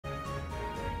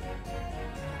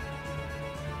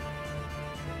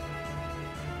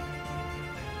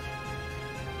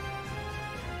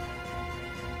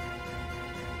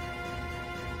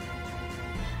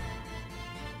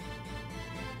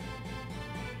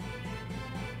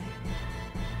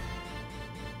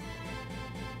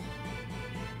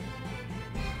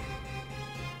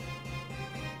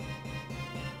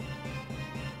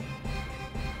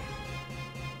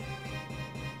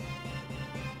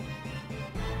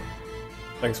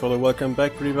Thanks for the welcome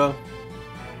back, Reva.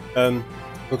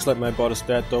 Looks like my bot is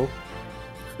dead though.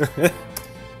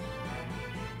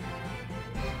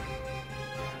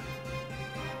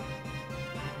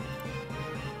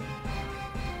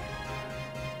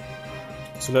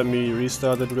 So let me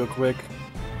restart it real quick.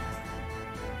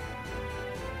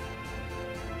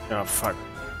 Ah, fuck.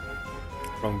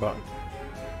 Wrong button.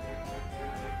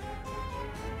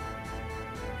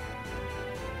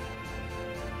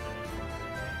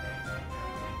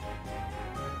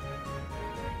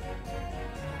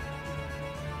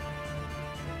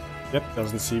 Yep,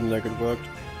 doesn't seem like it worked.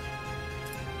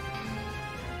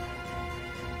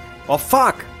 Oh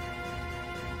fuck!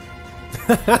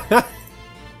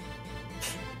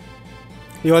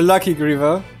 You're lucky,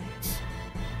 Griever.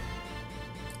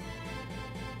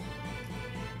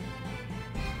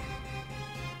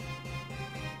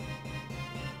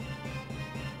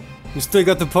 You still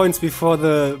got the points before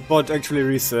the bot actually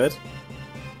reset.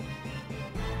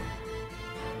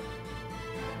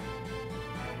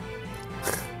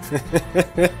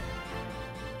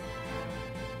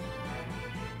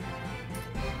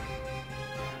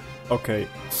 Okay.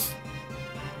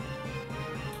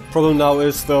 Problem now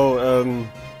is though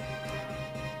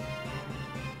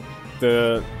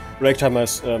the break timer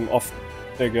is off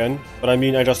again, but I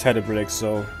mean I just had a break,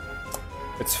 so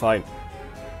it's fine.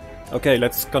 Okay,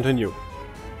 let's continue.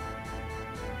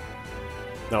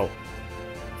 Now,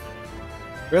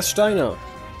 where's Steiner?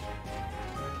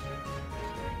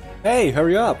 Hey,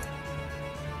 hurry up!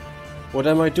 What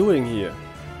am I doing here?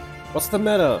 What's the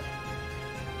matter?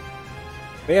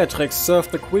 Beatrix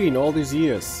served the queen all these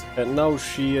years, and now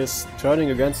she is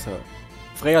turning against her.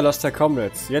 Freya lost her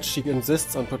comrades, yet she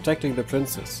insists on protecting the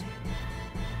princess.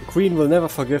 The queen will never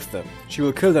forgive them. She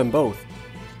will kill them both.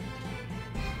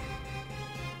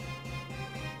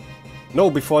 No,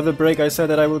 before the break I said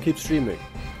that I will keep streaming.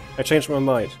 I changed my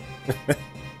mind.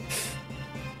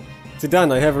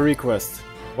 Zidane, I have a request.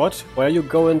 What? Why are you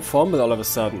going formal all of a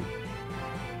sudden?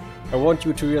 I want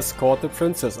you to escort the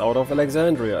princess out of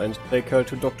Alexandria and take her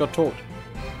to Dr. Toad.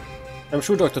 I'm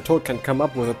sure Dr. Toad can come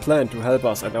up with a plan to help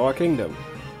us and our kingdom.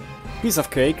 Piece of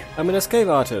cake, I'm an escape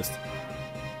artist.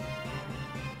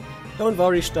 Don't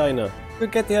worry, Steiner. We'll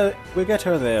get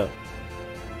her there.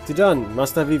 Zidane,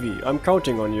 Master Vivi, I'm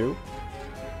counting on you.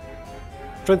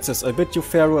 Princess, I bid you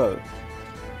farewell.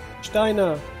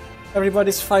 Steiner,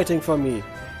 everybody's fighting for me.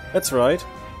 That's right.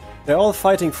 They're all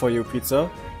fighting for you,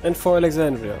 Pizza, and for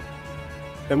Alexandria.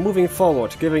 They're moving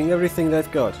forward, giving everything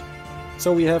they've got.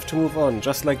 So we have to move on,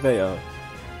 just like they are.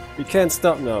 We can't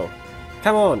stop now.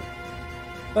 Come on!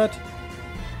 But...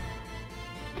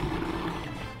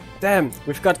 Damn,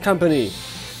 we've got company!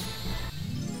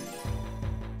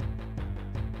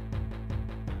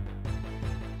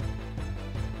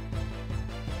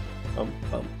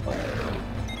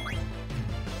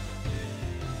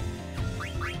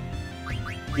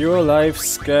 Your life,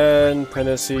 scan,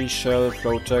 Panacea, shell,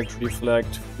 protect,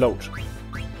 reflect, float.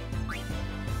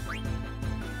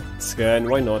 Scan,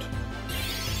 why not?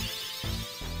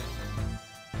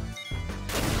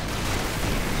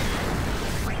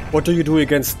 What do you do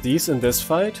against these in this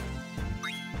fight?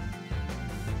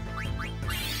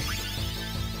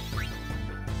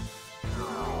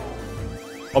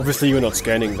 Obviously you're not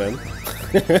scanning them.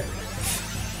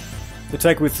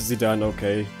 Attack with Zidane,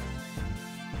 okay.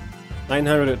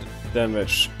 900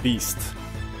 damage, beast.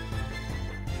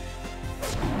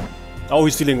 Oh,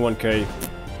 he's dealing 1k.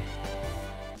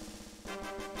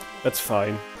 That's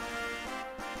fine.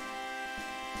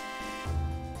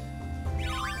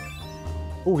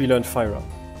 Oh, he learned Fire Up.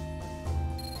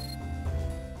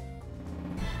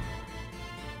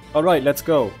 Alright, let's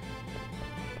go.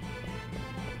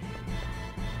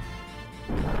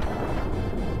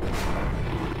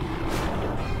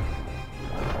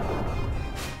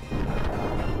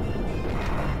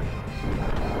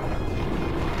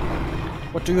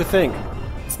 What do you think?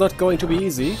 It's not going to be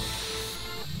easy.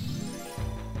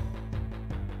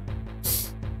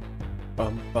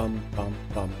 Bum bum bum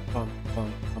bum bum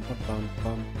bum bum bum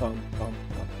bum bum bum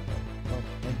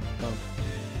bum.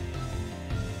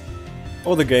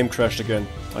 Oh, the game crashed again,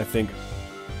 I think.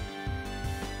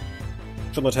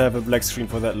 Should not have a black screen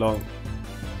for that long.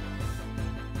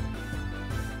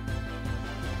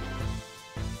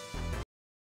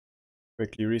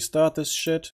 Quickly restart this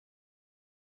shit.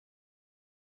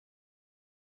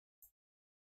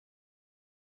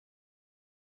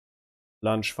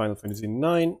 Launch Final Fantasy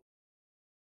IX.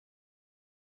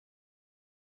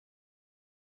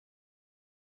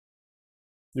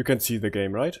 You can see the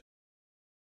game, right?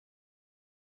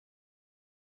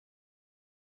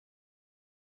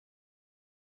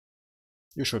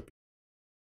 You should.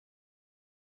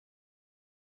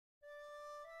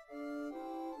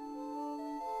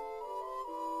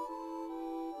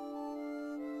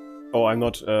 Oh, I'm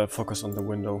not focused on the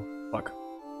window. Fuck.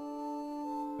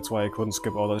 That's why I couldn't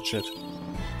skip all that shit.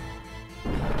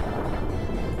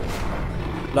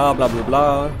 Blah blah blah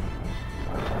blah.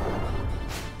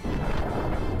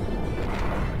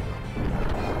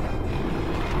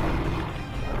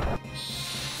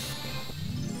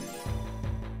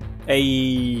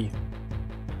 Hey.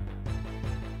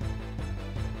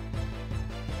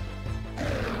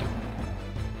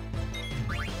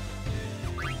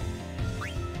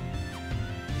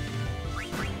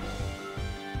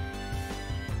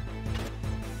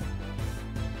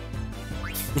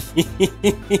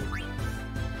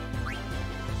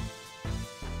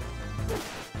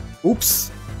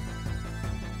 Oops.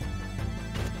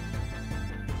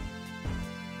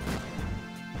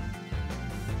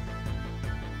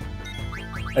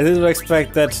 I didn't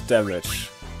expect that damage.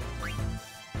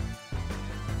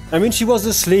 I mean, she was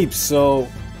asleep, so...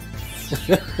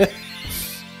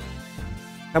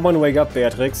 Come on, wake up,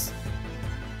 Beatrix.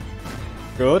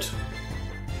 Good.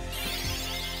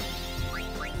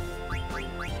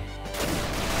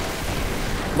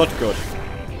 Not good.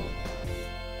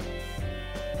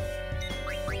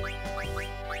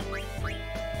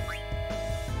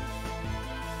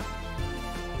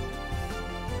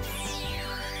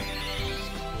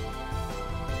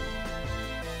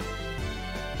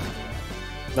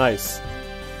 Nice.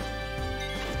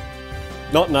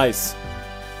 Not nice.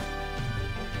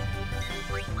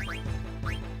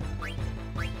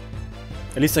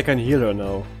 At least I can heal her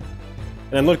now.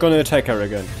 And I'm not gonna attack her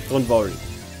again. Don't worry.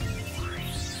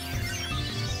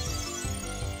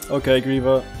 Okay,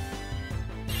 Griever.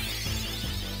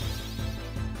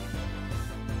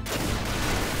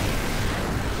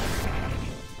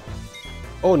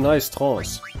 Oh, nice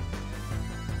trance.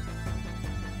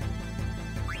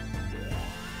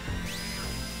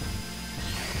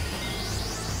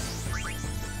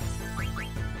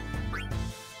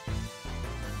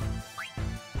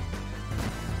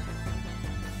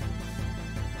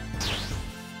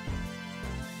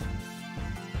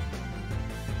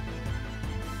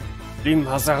 Lim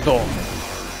Hazardon.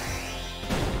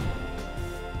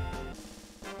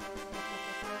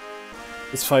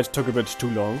 This fight took a bit too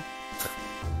long.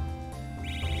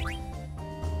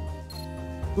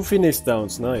 2 Phoenix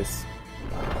downs, nice.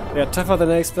 They are tougher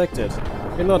than I expected.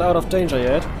 You're not out of danger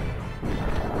yet.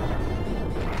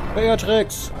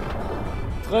 Beatrix!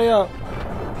 Freya!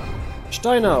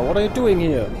 Steiner, what are you doing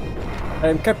here? I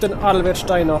am Captain Adalbert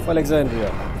Steiner of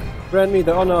Alexandria. Grant me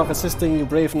the honor of assisting you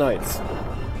brave knights.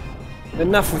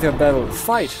 Enough with your babble.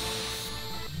 Fight!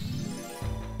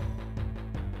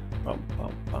 Bum,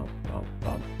 bum, bum, bum,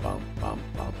 bum, bum, bum,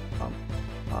 bum, bum,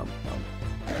 bum, bum.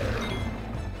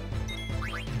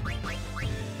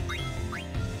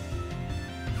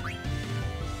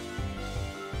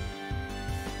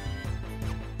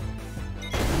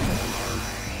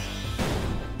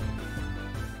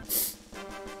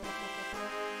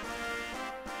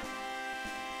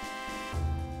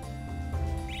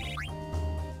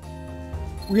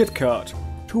 Weird card.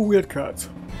 2 weird cards.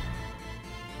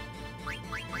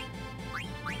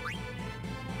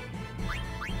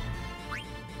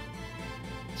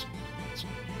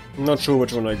 I'm not sure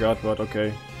which one I got, but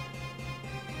okay.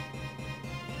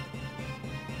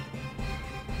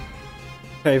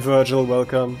 Hey Virgil,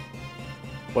 welcome.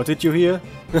 What did you hear?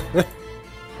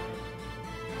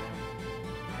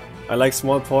 I like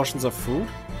small portions of food?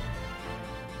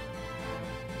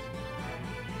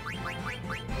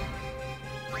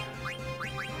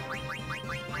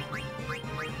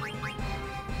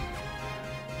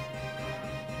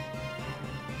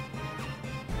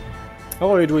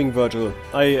 How are you doing, Virgil?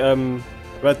 I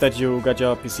read that you got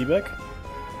your PC back.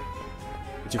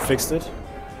 That you fixed it.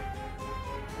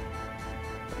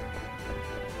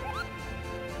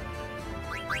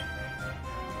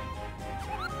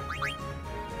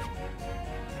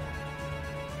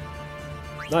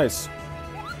 Nice.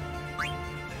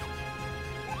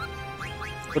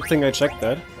 Good thing I checked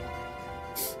that.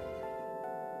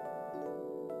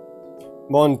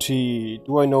 Monty.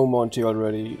 Do I know Monty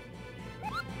already?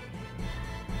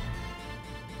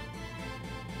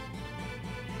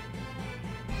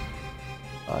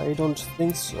 I don't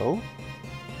think so.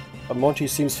 But Monty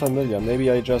seems familiar. Maybe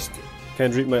I just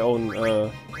can't read my own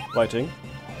writing.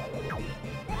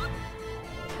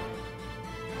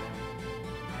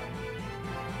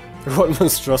 What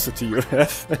monstrosity you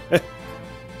have.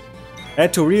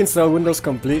 Had to reinstall Windows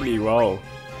completely, wow.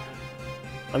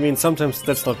 I mean, sometimes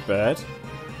that's not bad.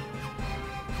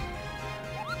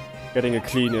 Getting a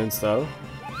clean install.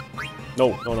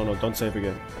 No, don't save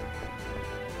again.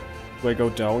 Do I go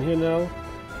down here now?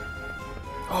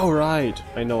 Oh right,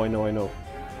 I know.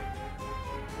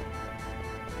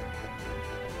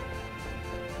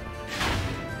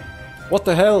 What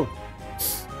the hell?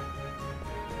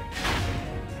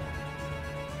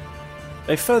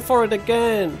 They fell for it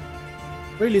again!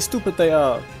 Really stupid they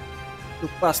are. You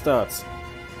bastards.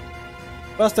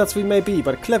 Bastards we may be,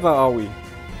 but clever are we?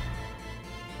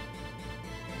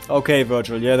 Okay,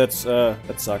 Virgil, yeah, that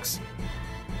sucks.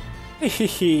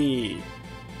 Hehehe.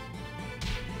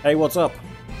 Hey, what's up?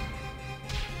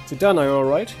 Zidane, are you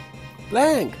alright?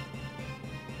 Blank!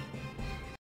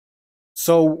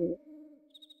 So...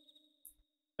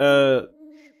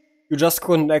 you just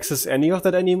couldn't access any of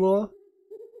that anymore?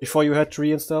 Before you had to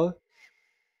reinstall?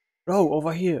 Bro,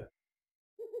 over here.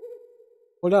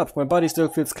 Hold up, my body still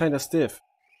feels kinda stiff.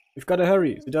 We've gotta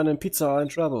hurry, Zidane and Pizza are in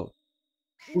trouble.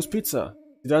 Who's Pizza?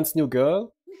 Zidane's new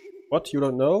girl? What, you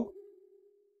don't know?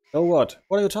 Know what?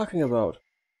 What are you talking about?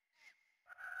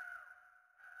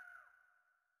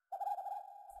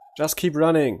 Just keep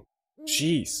running.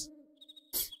 Jeez.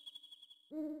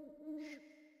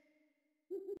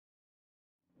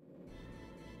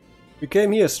 We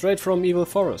came here straight from Evil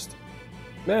Forest.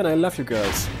 Man, I love you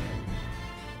guys.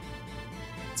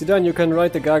 Zidane, you can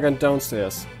ride the Gargant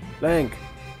downstairs. Blank.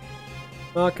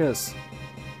 Marcus.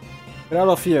 Get out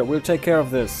of here, we'll take care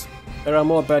of this. There are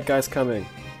more bad guys coming.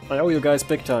 I owe you guys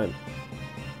big time.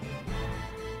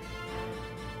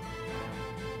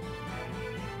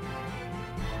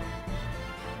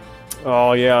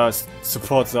 Oh yeah,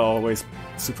 supports are always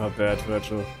super bad,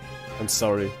 Virgil. I'm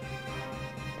sorry.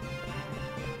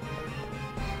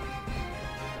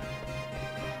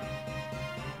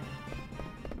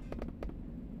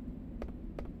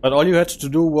 But all you had to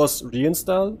do was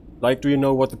reinstall? Like, do you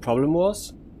know what the problem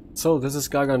was? So, this is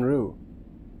Garganru.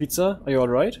 Pizza, are you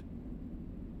alright?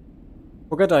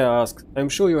 Forget I asked. I'm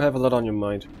sure you have a lot on your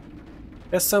mind.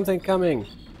 There's something coming.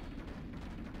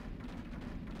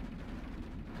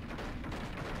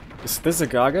 Is this a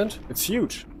Gargant? It's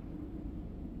huge.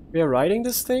 We are riding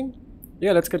this thing?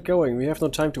 Yeah, let's get going. We have no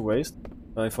time to waste.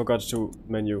 I forgot to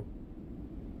menu.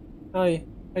 Hi.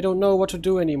 I don't know what to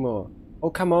do anymore. Oh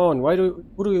come on, why do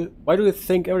you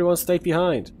think everyone stayed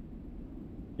behind?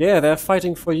 Yeah, they're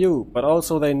fighting for you, but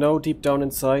also they know deep down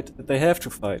inside that they have to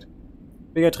fight.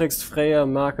 Beatrix, Freya,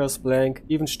 Marcus, Blank,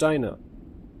 even Steiner.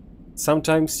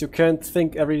 Sometimes you can't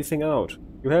think everything out.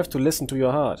 You have to listen to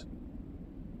your heart.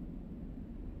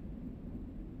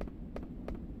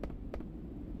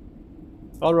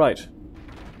 Alright.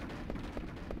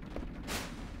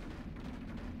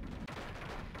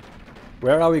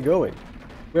 Where are we going?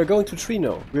 We are going to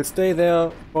Trino. We'll stay there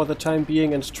for the time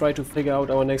being and try to figure out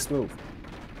our next move.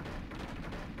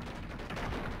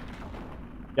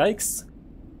 Yikes!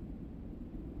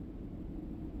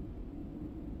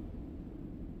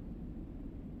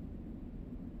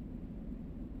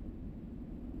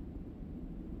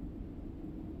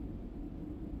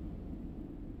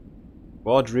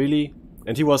 What, really?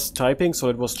 And he was typing, so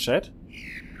it was chat?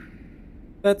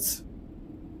 That's...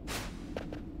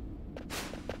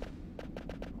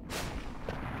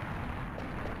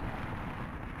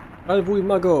 Albui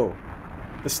Mago!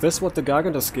 Is this what the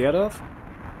Gargant are scared of?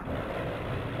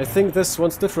 I think this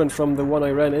one's different from the one I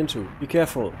ran into. Be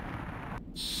careful.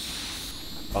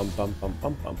 Bum bum bum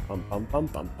bum bum bum bum bum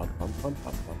bum bum bum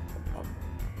bum bum bum.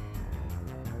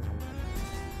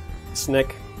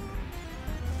 Snack.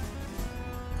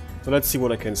 So let's see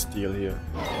what I can steal here.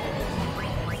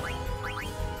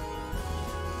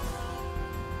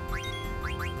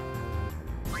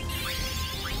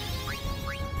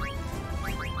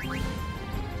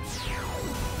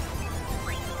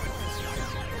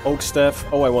 Oak Staff,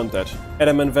 oh I want that.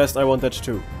 Adamant Vest, I want that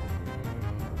too.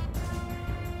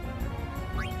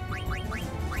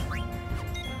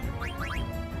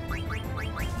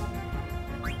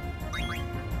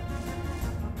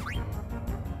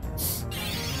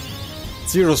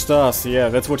 Zero stars, yeah,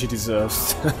 that's what he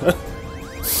deserves.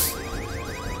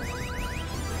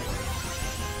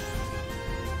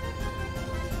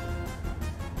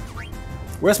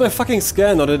 Where's my fucking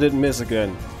scan, or did it miss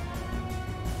again?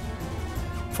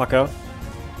 Fucker.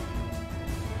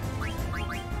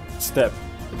 Step.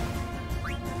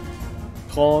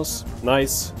 Trance,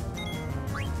 nice.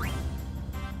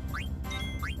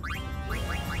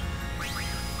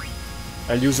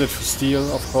 I'll use it to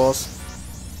steal, of course.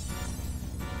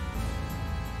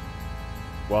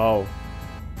 Wow.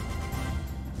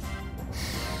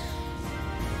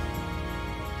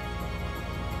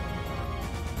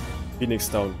 Phoenix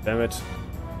down, damn it.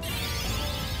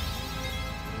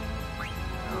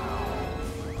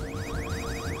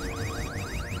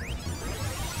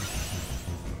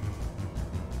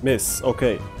 Miss,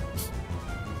 okay.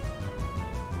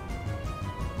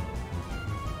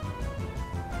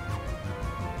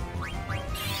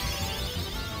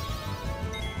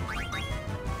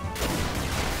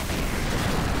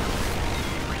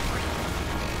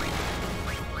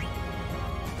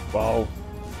 Wow.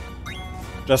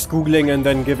 Just googling and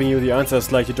then giving you the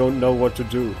answers like you don't know what to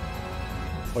do.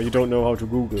 Or you don't know how to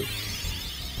Google.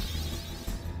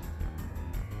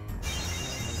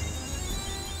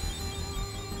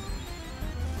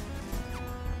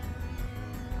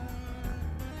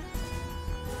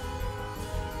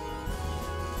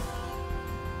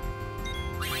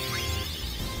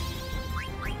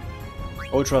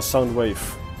 Ultrasound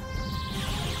wave.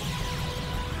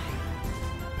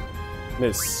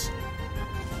 Miss.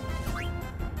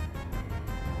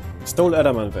 Stole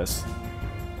Adamant vest.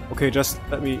 Okay, just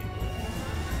let me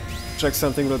check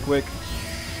something real quick.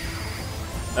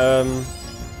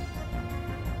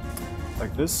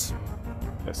 Like this?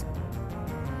 Yes.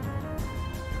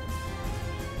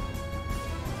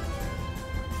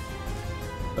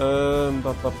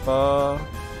 Ba ba ba.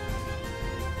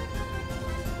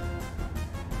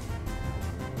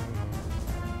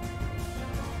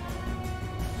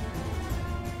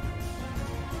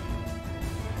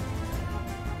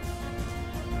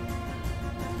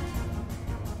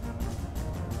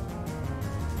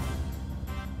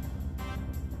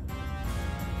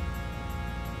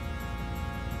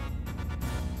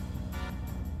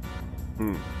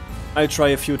 I try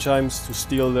a few times to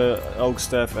steal the oak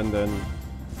staff and then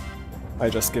I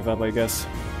just give up, I guess.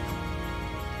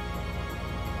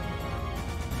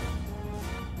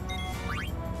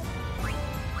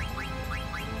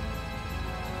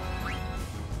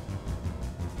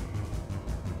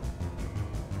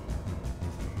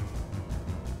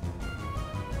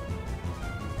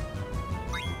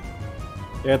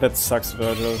 Yeah, that sucks,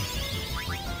 Virgil.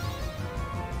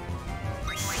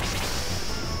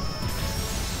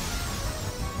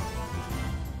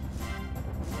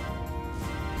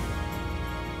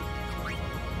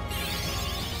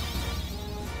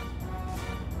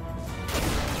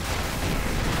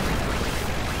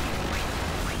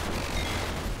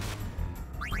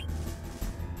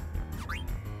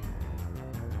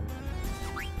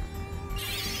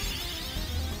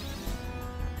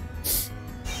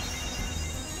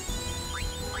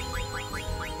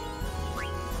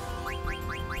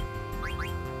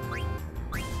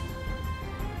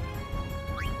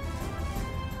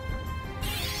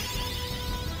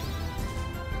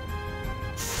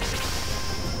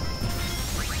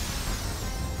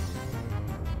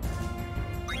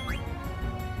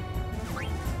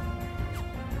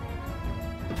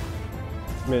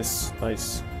 Miss.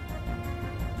 Nice.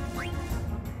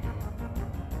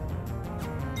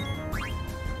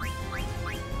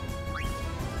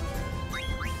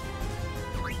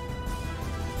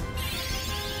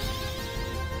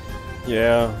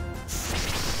 Yeah.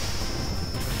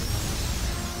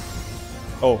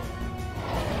 Oh.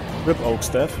 Rip oak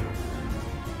staff.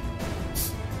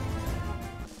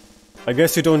 I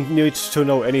guess you don't need to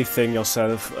know anything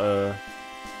yourself to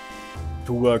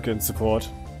work in support.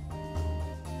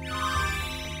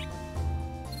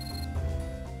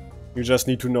 You just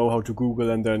need to know how to Google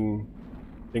and then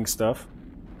think stuff.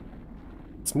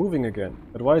 It's moving again,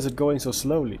 but why is it going so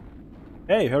slowly?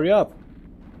 Hey, hurry up!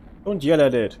 Don't yell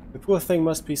at it. The poor thing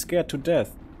must be scared to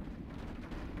death.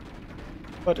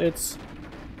 But it's...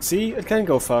 See? It can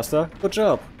go faster. Good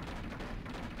job.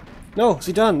 No,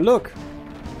 Zidane, look!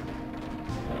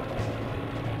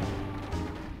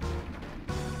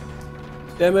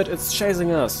 Damn it, it's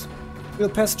chasing us. We'll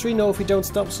pass Trino if we don't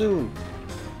stop soon.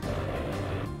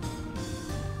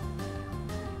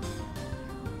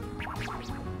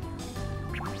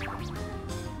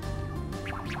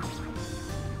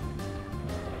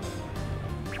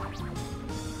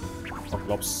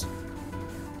 Flops.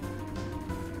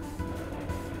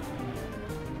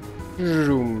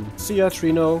 See ya,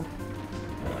 Trino.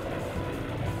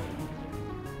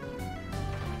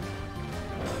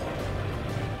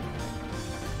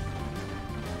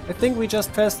 I think we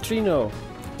just passed Trino.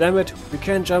 Damn it, we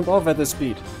can't jump off at this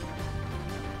speed.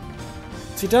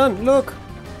 Zidane, look!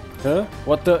 Huh?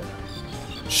 What the...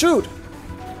 Shoot!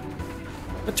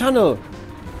 The tunnel!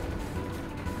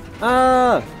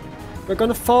 Ah! We're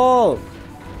gonna fall!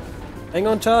 Hang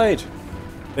on tight!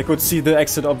 They could see the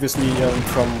exit obviously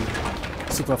from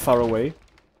super far away.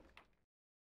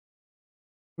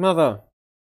 Mother!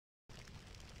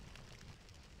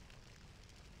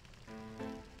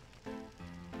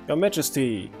 Your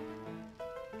Majesty!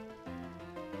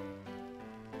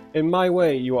 In my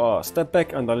way you are. Step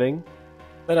back, underling.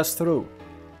 Let us through.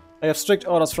 I have strict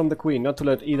orders from the Queen not to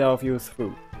let either of you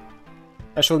through.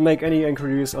 I shall make any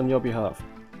inquiries on your behalf.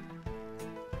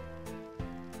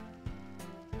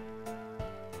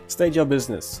 State your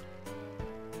business.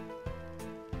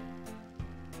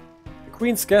 The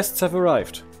Queen's guests have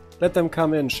arrived. Let them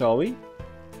come in, shall we?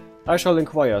 I shall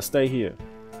inquire. Stay here.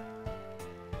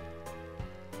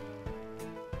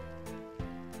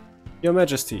 Your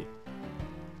Majesty.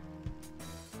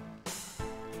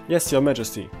 Yes, Your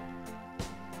Majesty.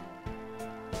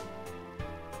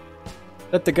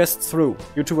 Let the guests through.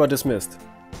 You two are dismissed.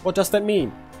 What does that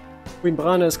mean? Queen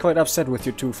Brana is quite upset with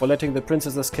you two for letting the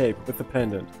princess escape with the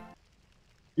pendant.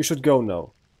 You should go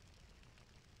now.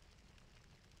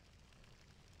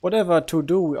 Whatever to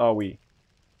do are we?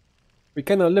 We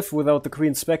cannot live without the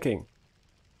queen's backing.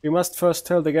 We must first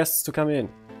tell the guests to come in.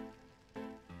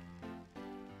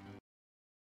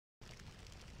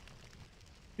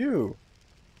 Phew.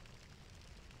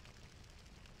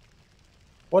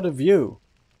 What a view.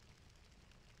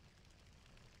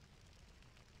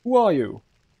 Who are you?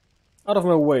 Out of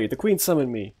my way, the queen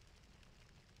summoned me.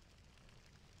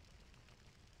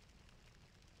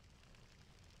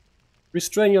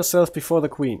 Restrain yourself before the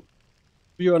queen.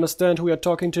 Do you understand who we are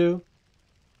talking to?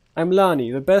 I'm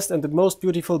Lani, the best and the most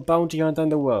beautiful bounty hunter in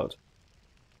the world.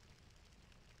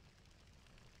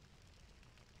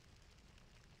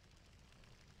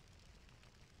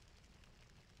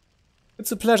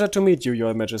 It's a pleasure to meet you,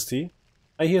 Your Majesty.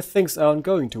 I hear things aren't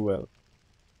going too well.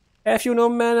 Have you no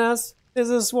manners? This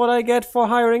is what I get for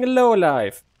hiring a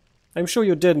lowlife. I'm sure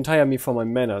you didn't hire me for my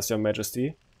manners, Your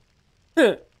Majesty.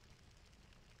 You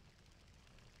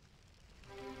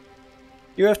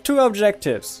have two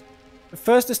objectives. The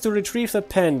first is to retrieve the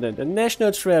pendant, a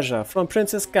national treasure, from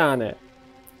Princess Garnet.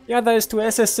 The other is to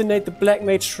assassinate the Black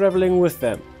Mage traveling with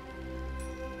them.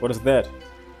 What is that?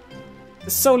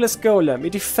 The soulless golem,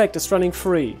 its effect is running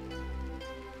free.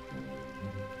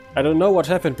 I don't know what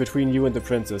happened between you and the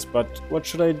princess, but what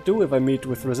should I do if I meet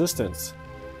with resistance?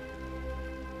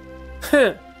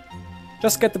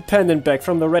 Just get the pendant back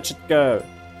from the wretched girl.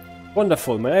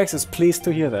 Wonderful, my ex is pleased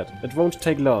to hear that. It won't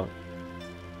take long.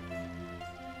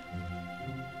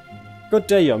 Good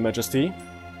day, Your Majesty.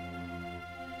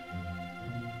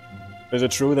 Is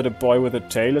it true that a boy with a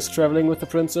tail is traveling with the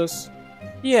princess?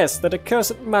 Yes, that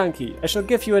accursed monkey. I shall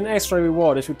give you an extra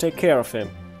reward if you take care of him.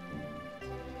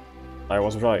 I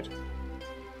was right.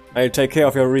 I'll take care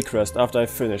of your request after I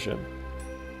finish him.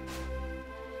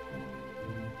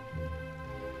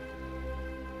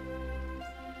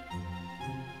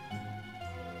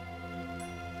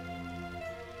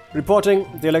 Reporting,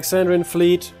 the Alexandrian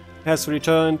fleet has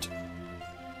returned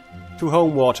to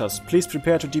home waters. Please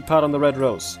prepare to depart on the Red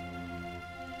Rose.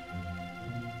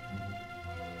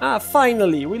 Ah,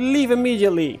 finally! We leave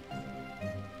immediately!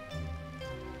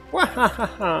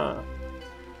 Wahahaha!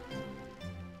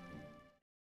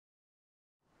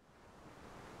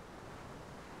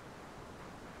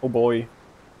 Oh boy.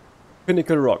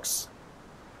 Pinnacle Rocks.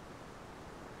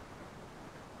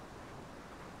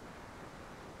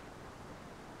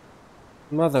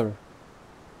 Mother.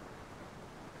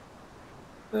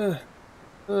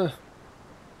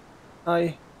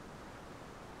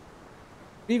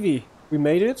 Vivi, we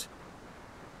made it?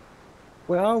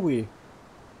 Where are we?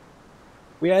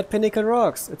 We are at Pinnacle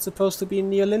Rocks. It's supposed to be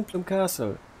near Lindblum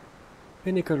Castle.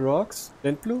 Pinnacle Rocks?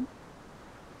 Lindblum?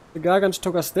 The Gargant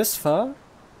took us this far?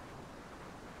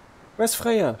 Where's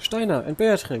Freya, Steiner, and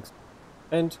Beatrix?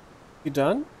 And you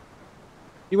done?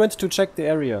 He went to check the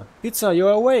area. Pizza,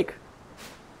 you're awake!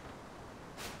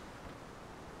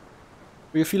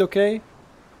 Do you feel okay?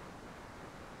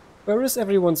 Where is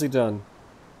everyone, Zidane?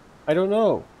 I don't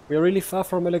know. We are really far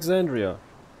from Alexandria.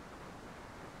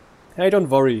 Hey, don't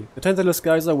worry. The Tantalus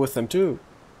guys are with them too.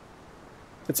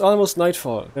 It's almost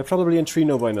nightfall. They're probably in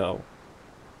Trino by now.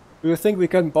 Do you think we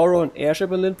can borrow an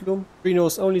airship in Lindblum? Trino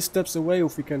is only steps away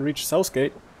if we can reach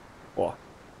Southgate. Oh.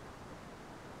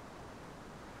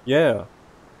 Yeah.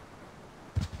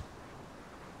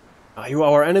 Are you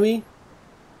our enemy?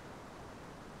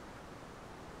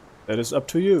 That is up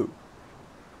to you.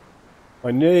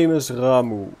 My name is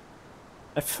Ramuh.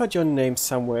 I've heard your name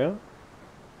somewhere.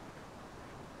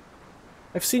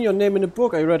 I've seen your name in a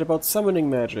book I read about summoning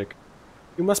magic.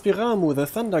 You must be Ramuh, the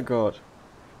Thunder God.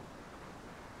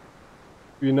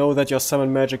 Do you know that your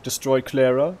summon magic destroyed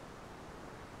Clara?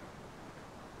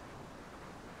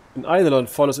 An Eidolon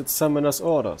follows its summoner's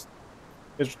orders.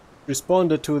 It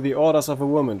responded to the orders of a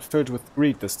woman, filled with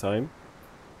greed this time.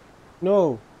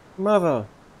 No, Mother.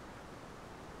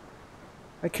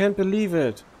 I can't believe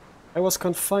it. I was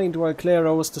confined while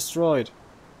Clara was destroyed.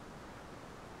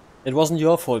 It wasn't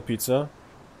your fault, Pizza.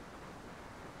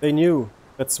 They knew.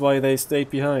 That's why they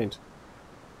stayed behind.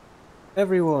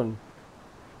 Everyone.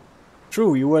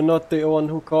 True, you were not the one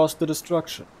who caused the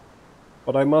destruction.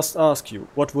 But I must ask you,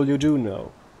 what will you do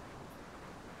now?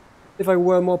 If I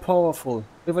were more powerful,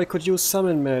 if I could use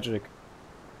summon magic.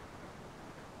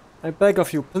 I beg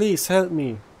of you, please help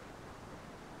me.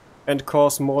 And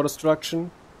cause more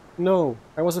destruction? No,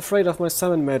 I was afraid of my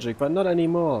summon magic, but not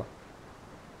anymore.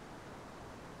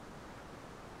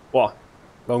 Wah,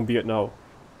 Longbeard now.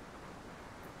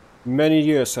 Many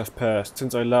years have passed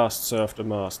since I last served a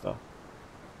master.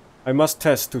 I must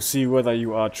test to see whether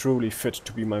you are truly fit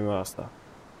to be my master.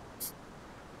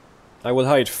 I will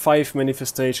hide 5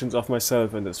 manifestations of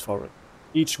myself in this forest.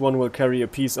 Each one will carry a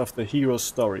piece of the hero's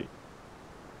story.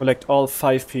 Collect all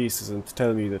 5 pieces and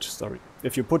tell me the story.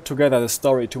 If you put together the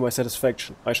story to my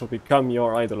satisfaction, I shall become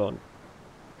your Eidolon.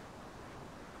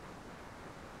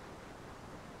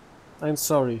 I'm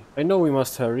sorry. I know we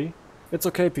must hurry. It's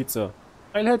okay, Pizza.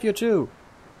 I'll help you too.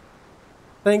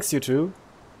 Thanks, you two.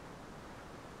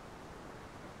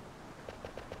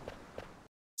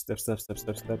 Step, step, step,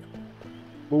 step, step.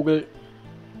 Moogle.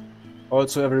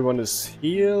 Also, everyone is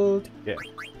healed. Yeah.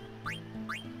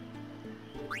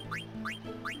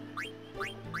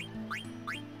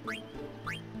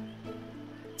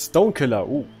 Stone Killer.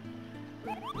 Ooh.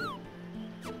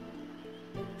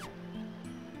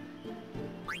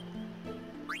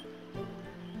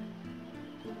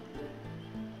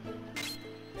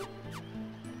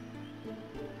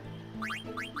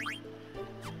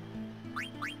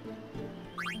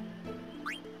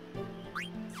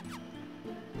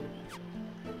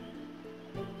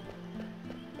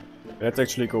 Let's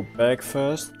actually go back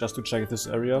first, just to check this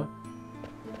area.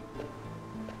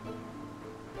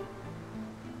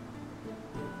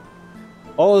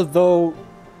 Although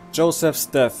Joseph's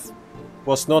death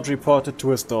was not reported to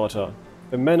his daughter,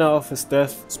 the manner of his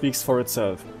death speaks for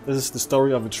itself. This is the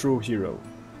story of a true hero.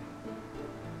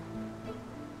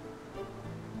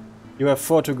 You have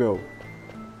 4 to go.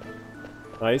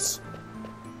 Nice.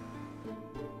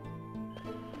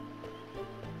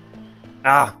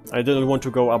 Ah! I didn't want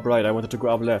to go up right, I wanted to go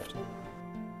up left.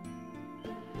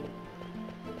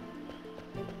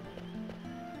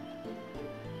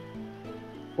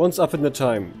 Once upon a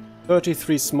time,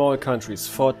 33 small countries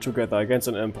fought together against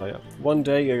an empire. One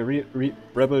day a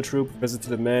rebel troop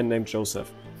visited a man named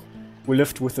Joseph, who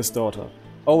lived with his daughter.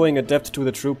 Owing a debt to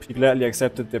the troop, he gladly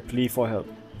accepted their plea for help.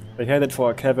 They headed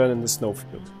for a cavern in the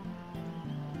snowfield.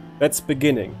 That's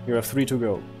beginning. You have 3 to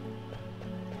go.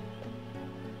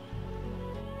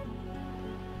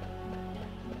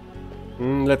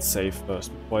 Let's save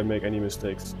first, before I make any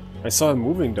mistakes. I saw him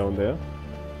moving down there.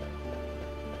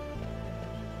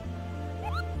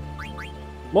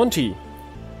 Monty!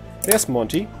 There's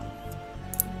Monty.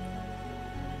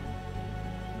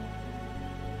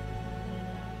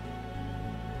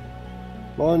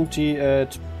 Monty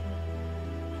at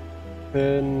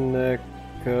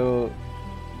Pinnacle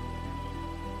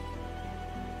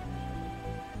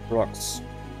Rocks.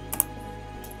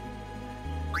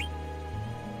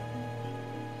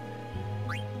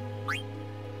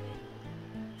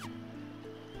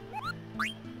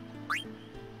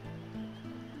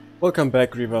 Welcome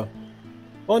back, Reaver.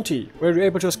 Monty, were you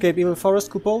able to escape Evil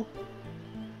Forest, Kupo?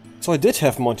 So I did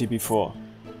have Monty before.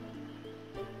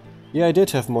 Yeah, I did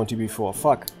have Monty before.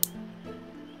 Fuck.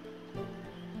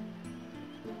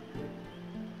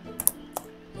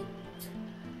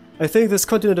 I think this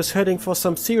continent is heading for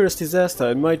some serious disaster.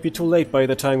 It might be too late by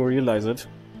the time we realize it.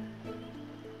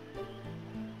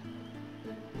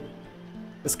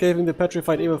 Escaping the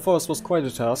petrified Evil Forest was quite a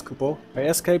task, Kupo. I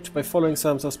escaped by following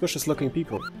some suspicious-looking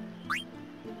people.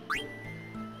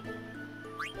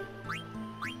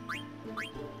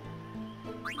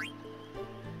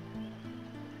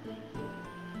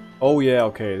 Oh yeah,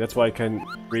 okay, that's why I can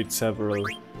read several.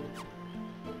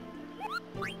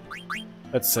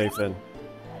 Let's save then.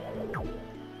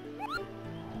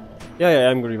 Yeah,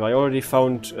 I'm Griever. I already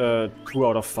found 2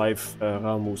 out of 5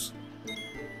 Ramus.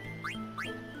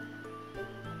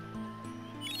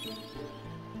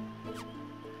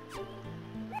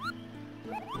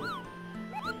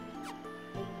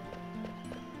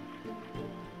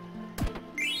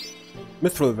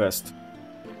 Mithril Vest.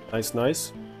 Nice,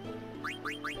 nice.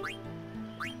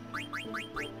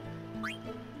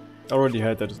 I already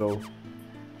had that though,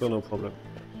 so no problem.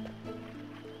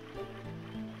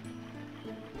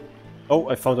 Oh,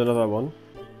 I found another one.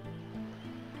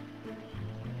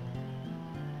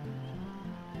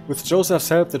 With Joseph's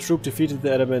help, the troop defeated the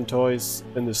Elementoids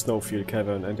in the Snowfield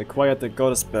Cavern and acquired the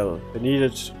Goddess Bell they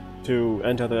needed to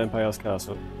enter the Empire's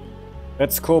castle.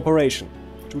 That's cooperation.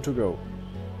 2 to go.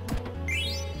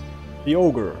 The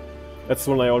Ogre. That's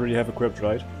the one I already have equipped,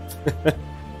 right?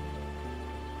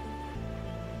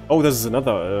 Oh, this is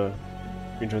another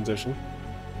green transition.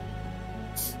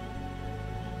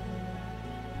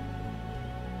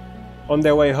 On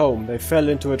their way home, they fell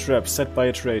into a trap set by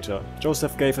a traitor.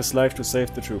 Joseph gave his life to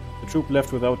save the troop. The troop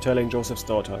left without telling Joseph's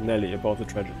daughter, Nellie, about the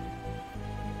tragedy.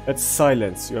 That's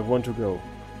silence. You have 1 to go.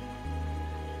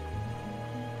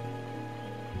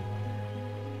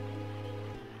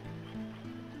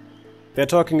 They're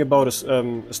talking about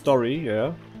a story,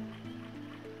 yeah.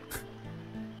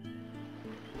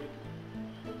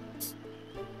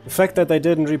 The fact that they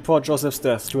didn't report Joseph's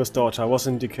death to his daughter was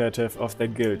indicative of their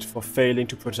guilt for failing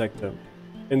to protect him.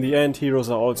 In the end, heroes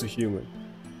are also human.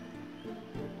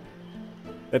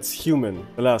 That's human,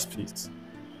 the last piece.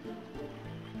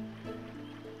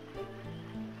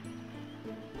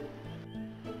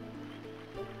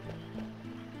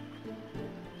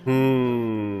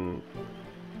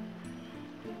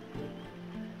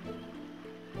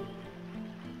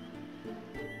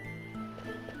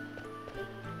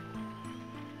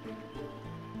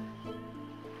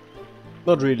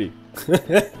 Not really.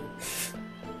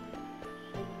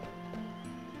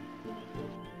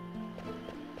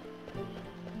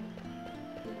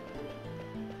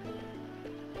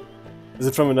 Is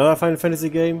it from another Final Fantasy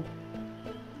game?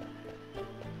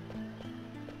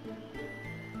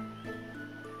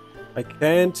 I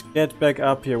can't get back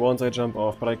up here once I jump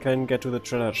off, but I can get to the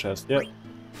treasure chest, yep.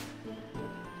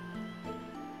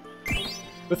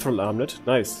 Mithril Armlet,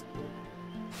 nice.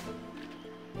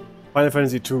 Final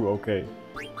Fantasy 2, okay.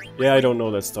 Yeah, I don't know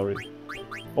that story.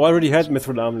 Oh, I already had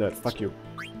Mithril Armlet, fuck you.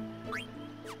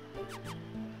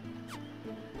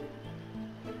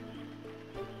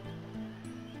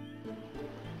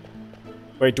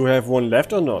 Wait, do I have one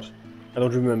left or not? I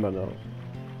don't remember now.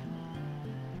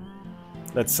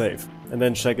 Let's save, and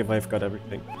then check if I've got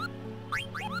everything.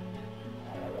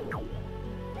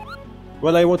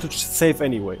 Well, I want to save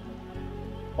anyway.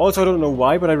 Also, I don't know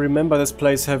why, but I remember this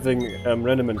place having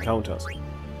random encounters.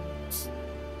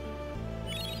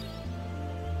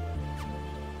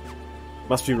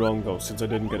 Must be wrong though, since I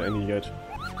didn't get any yet.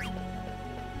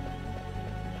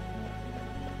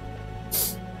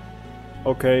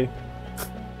 Okay.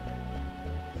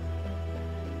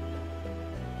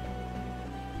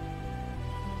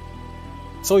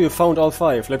 So you found all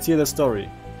 5, let's hear the story.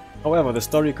 However, the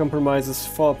story compromises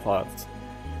 4 parts.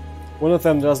 One of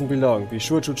them doesn't belong, be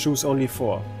sure to choose only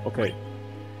 4. Okay.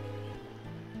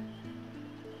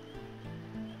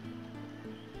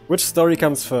 Which story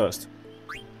comes first?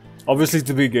 Obviously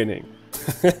the beginning.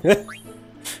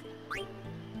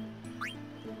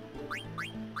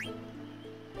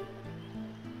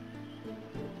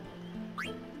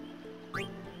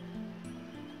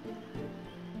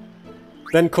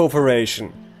 Then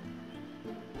cooperation.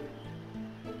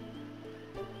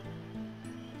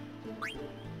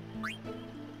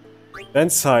 Then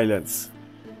silence.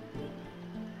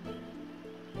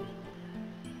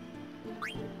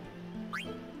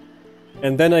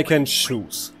 And then I can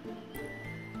choose.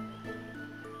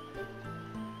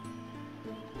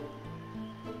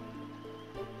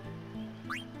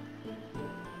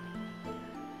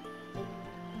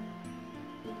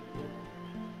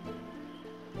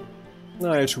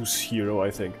 I choose hero, I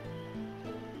think.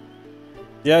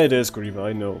 Yeah, it is Griever,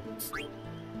 I know.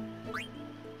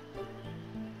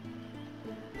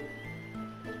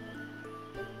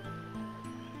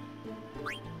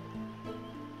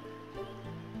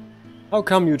 How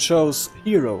come you chose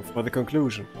hero for the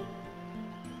conclusion?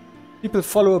 People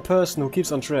follow a person who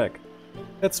keeps on track.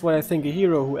 That's why I think a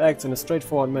hero who acts in a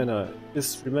straightforward manner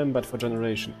is remembered for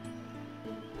generations.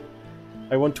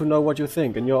 I want to know what you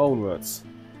think in your own words.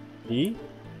 Me?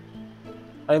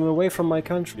 I am away from my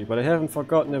country, but I haven't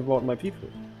forgotten about my people.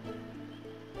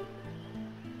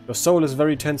 Your soul is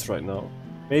very tense right now.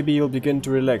 Maybe you'll begin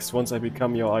to relax once I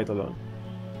become your Eidolon.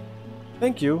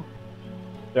 Thank you.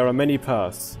 There are many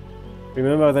paths.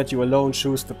 Remember that you alone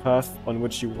choose the path on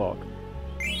which you walk.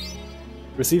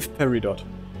 Received Peridot.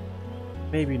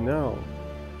 Maybe now.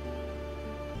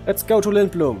 Let's go to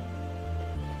Lindblum.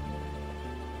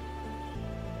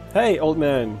 Hey, old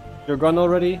man. You're gone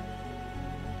already?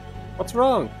 What's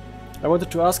wrong? I wanted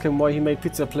to ask him why he made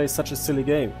Pizza play such a silly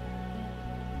game.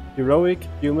 Heroic?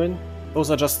 Human?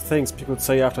 Those are just things people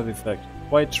say after the fact.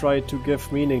 Why try to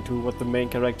give meaning to what the main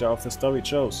character of the story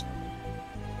chose?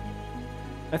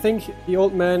 I think the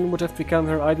old man would have become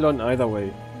her Eidolon either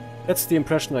way. That's the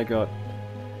impression I got.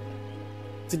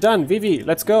 Zidane, Vivi,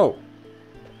 let's go!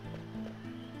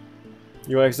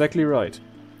 You are exactly right.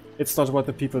 It's not what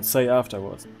the people say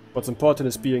afterwards. What's important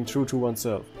is being true to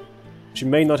oneself. She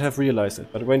may not have realized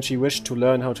it, but when she wished to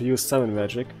learn how to use summon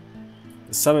magic,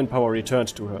 the summon power returned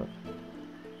to her.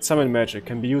 Summon magic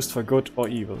can be used for good or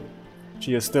evil.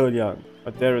 She is still young,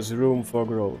 but there is room for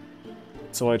growth.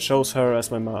 So I chose her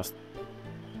as my master.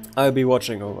 I'll be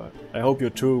watching over her. I hope you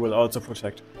two will also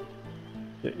protect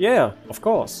her. Yeah, of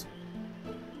course.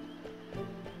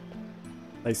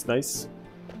 Nice, nice.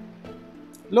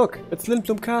 Look, it's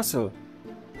Lindblum Castle.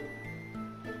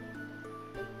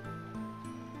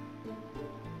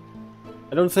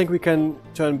 I don't think we can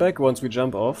turn back once we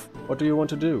jump off. What do you want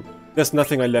to do? There's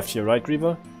nothing I left here, right,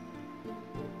 Griever?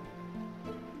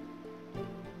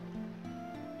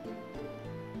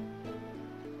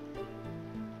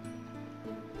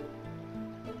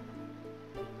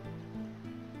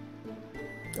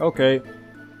 Okay.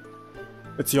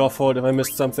 It's your fault if I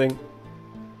missed something.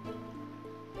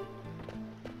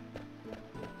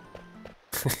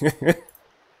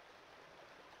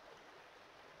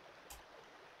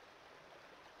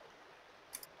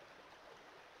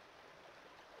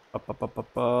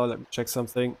 Let me check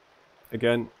something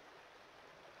again.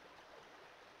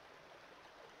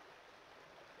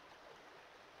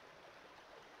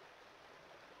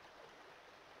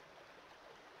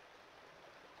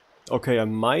 Okay, I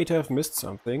might have missed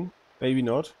something. Maybe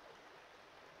not.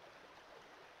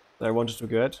 That I wanted to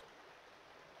get.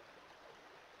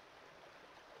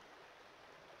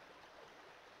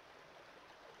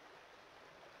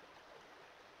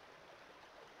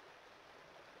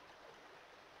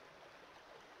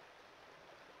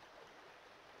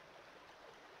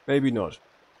 Maybe not.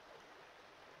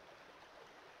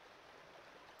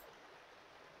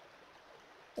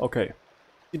 Okay.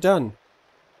 You're done.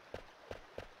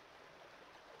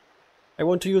 I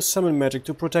want to use summon magic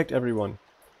to protect everyone.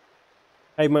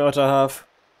 Hey, my other half.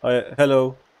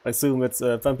 Hello. I assume it's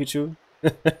Vampichu.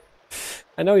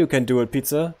 I know you can do it,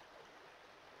 Pizza.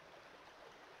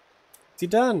 It's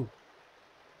done.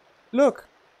 Look.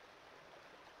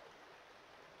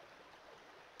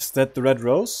 Is that the red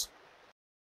rose?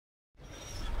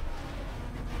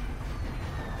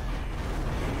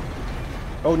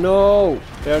 Oh no!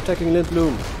 They're attacking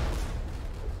Lindblum.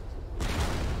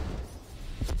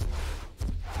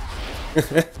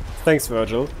 Thanks,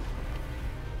 Virgil.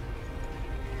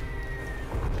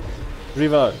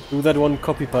 Riva, do that one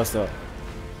copy pasta.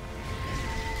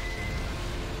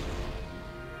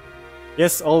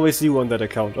 Yes, always you on that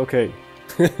account, okay.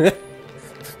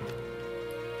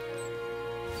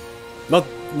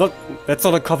 That's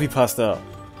not a copy pasta.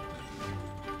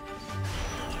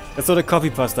 That's not a copy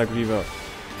pasta, Griever.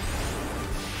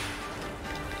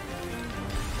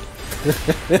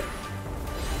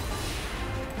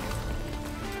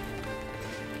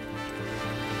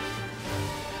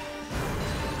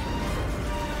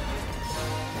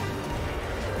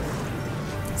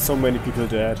 So many people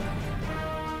dead.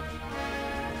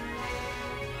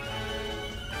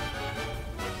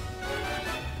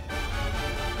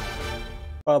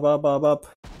 Bop.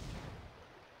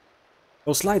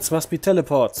 Those lights must be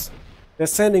teleports. They're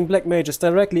sending black mages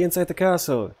directly inside the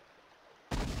castle.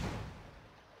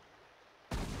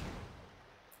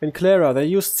 In Clara, they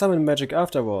used summon magic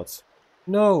afterwards.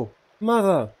 No!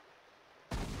 Mother!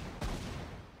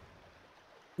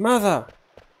 Mother!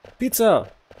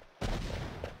 Pizza!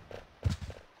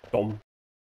 Dumm.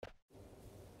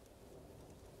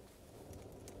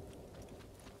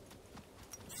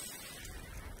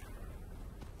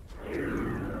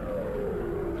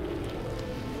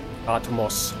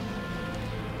 Atmos.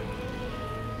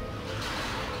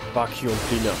 Vacuum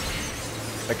cleaner.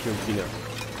 Vacuum cleaner.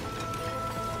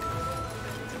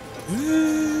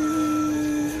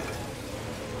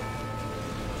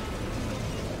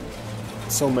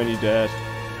 So many dead.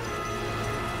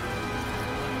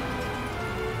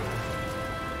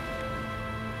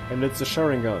 And it's a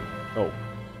Sharingan. Oh.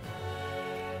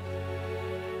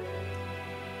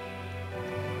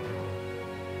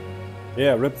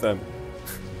 Yeah, rip them.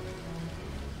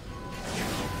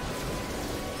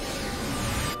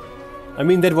 I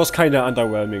mean, that was kinda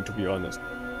underwhelming, to be honest.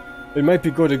 It might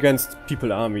be good against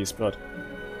people armies, but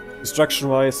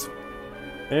destruction-wise,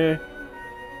 eh.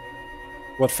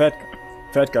 What fat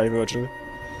guy, Virgil?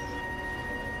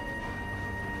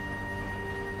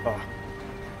 Oh.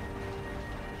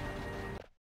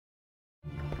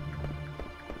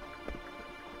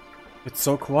 It's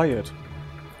so quiet.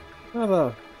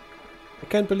 Mother, I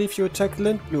can't believe you attacked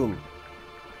Lindblum.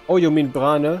 Oh, you mean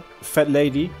Brane, fat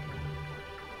lady?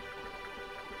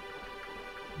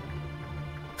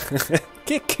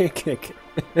 Kick.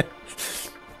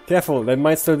 Careful, they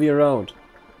might still be around.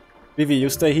 Vivi, you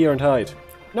stay here and hide.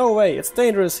 No way, it's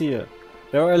dangerous here.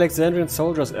 There are Alexandrian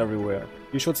soldiers everywhere.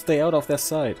 You should stay out of their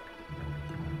sight.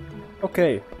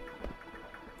 Okay.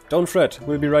 Don't fret,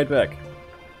 we'll be right back.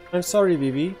 I'm sorry,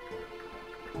 Vivi.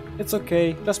 It's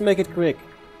okay, just make it quick.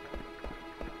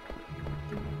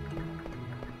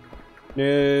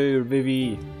 No,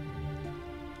 Vivi.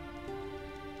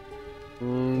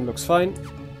 Looks fine.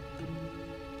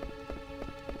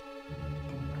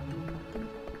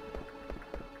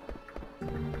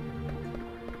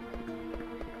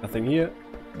 Nothing here.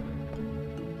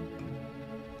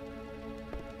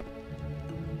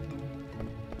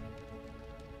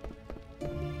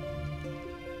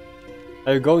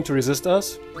 Are you going to resist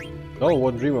us? No,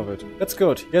 wouldn't dream of it. That's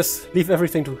good. Yes, leave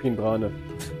everything to Queen Brane.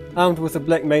 Armed with the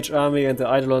Black Mage army and the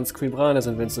Eidolons, Queen Brane is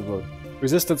invincible.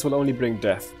 Resistance will only bring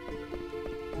death.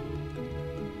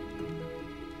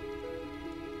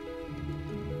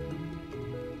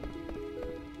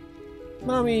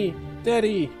 Mommy!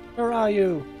 Daddy! Where are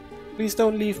you? Please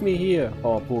don't leave me here.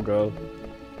 Oh, poor girl.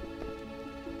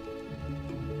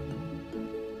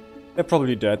 They're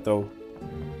probably dead though.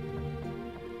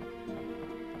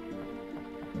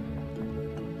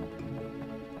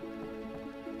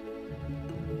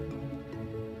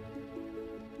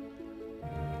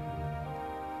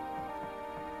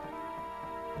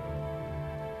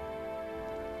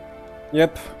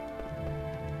 Yep.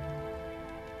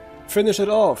 Finish it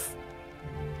off.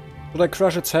 Should I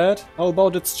crush its head? How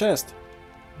about its chest?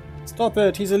 Stop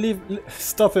it!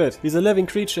 Stop it! He's a living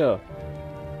creature!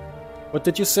 What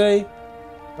did you say?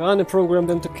 Brane programmed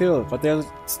them to kill, but they're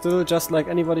still just like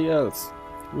anybody else.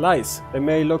 Lies. They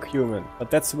may look human,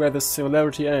 but that's where the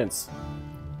similarity ends.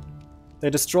 They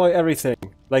destroy everything,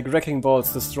 like wrecking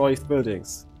balls destroy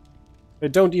buildings. They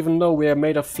don't even know we are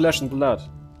made of flesh and blood.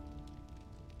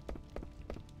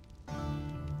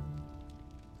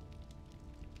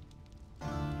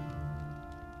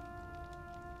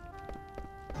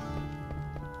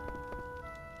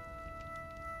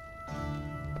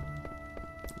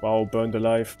 Wow, burned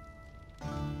alive.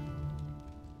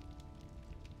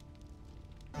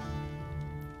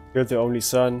 Killed their only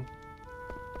son.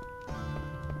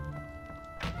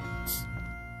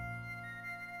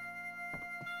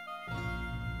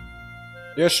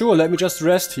 Yeah, sure, let me just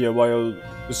rest here while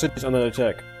the city's under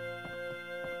attack.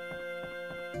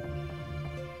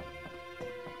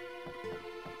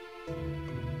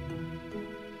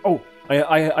 Oh,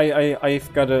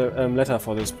 I've got a letter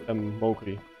for this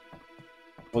Mowgli.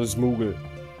 For this Moogle.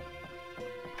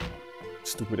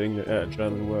 Stupid English,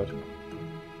 German word.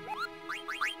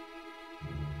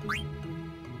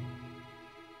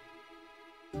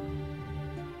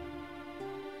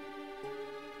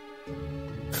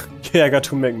 Yeah, I got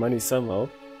to make money somehow.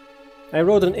 I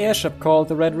rode an airship called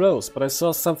the Red Rose, but I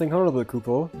saw something horrible,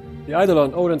 Kupo. The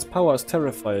Eidolon Odin's power is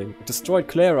terrifying. It destroyed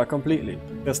Clara completely.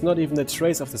 There's not even a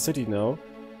trace of the city now.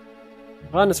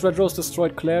 Brane's Red Rose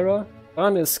destroyed Clara?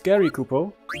 Brane is scary,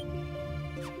 Kupo.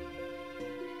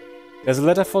 There's a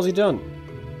letter for Zidane.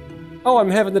 Oh,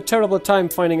 I'm having a terrible time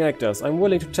finding actors. I'm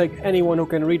willing to take anyone who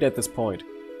can read at this point.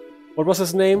 What was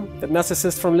his name? That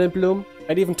narcissist from Lindblum?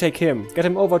 I'd even take him. Get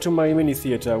him over to my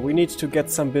mini-theater. We need to get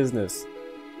some business.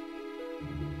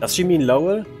 Does she mean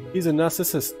Lowell? He's a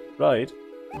narcissist, right?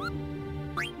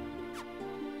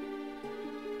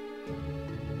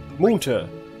 Munte.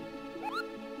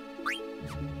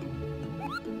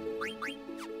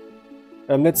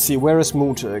 Let's see, where is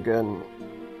Munte again?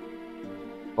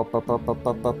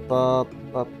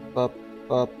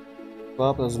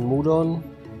 There's Mudon.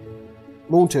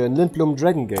 Munte in Lindblum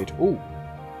Dragon Gate. Ooh.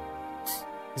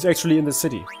 He's actually in the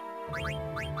city.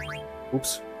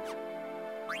 Oops.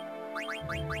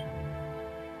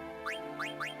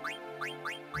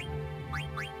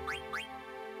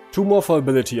 Two more for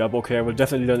ability up. Okay, I will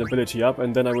definitely learn ability up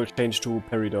and then I will change to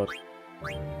Peridot.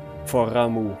 For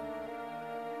Ramuh.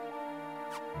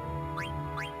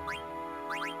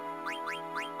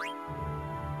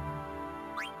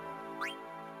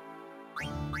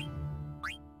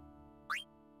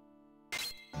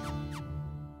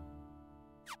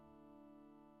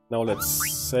 Now let's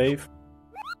save.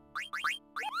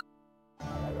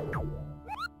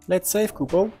 Let's save,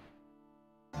 Kupo.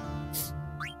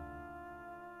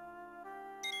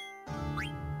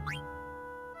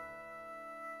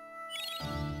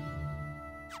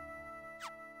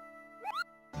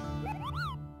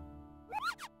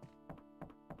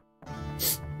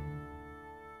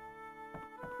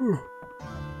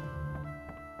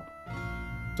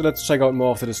 So let's check out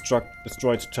more of the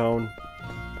destroyed town.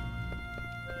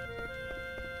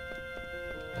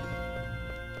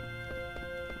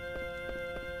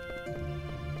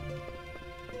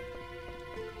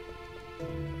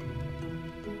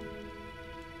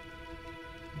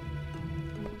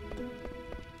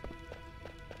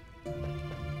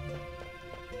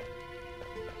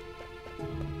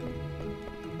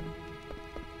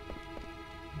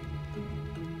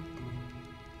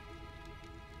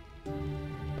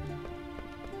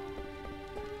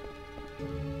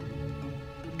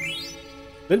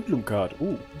 Lindblum card,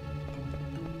 ooh.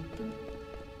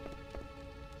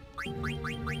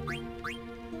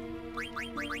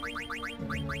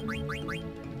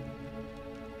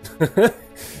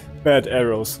 Bad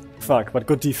arrows. Fuck, but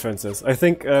good defenses. I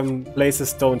think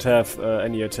places don't have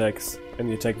any attack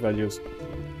values.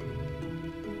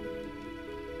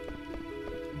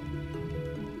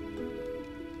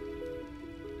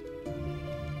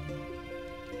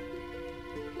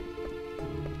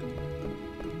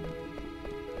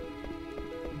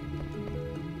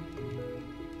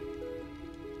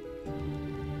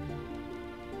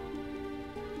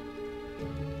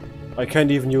 I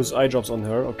can't even use eye drops on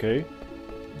her, okay.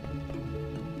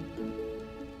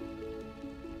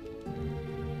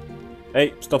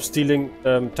 Hey, stop stealing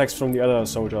text from the other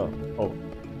soldier. Oh.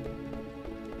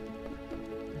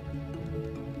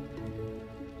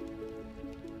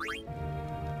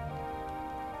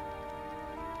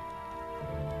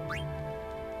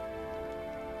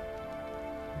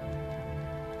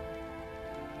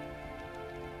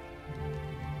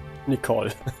 Nicole.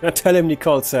 Tell him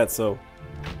Nicole said so.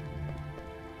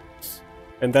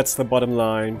 And that's the bottom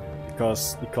line,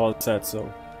 because Nicole said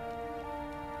so.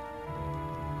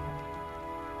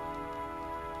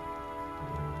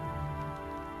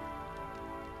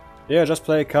 Yeah, just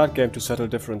play a card game to settle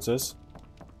differences.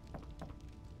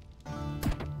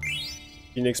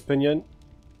 Phoenix Pinion.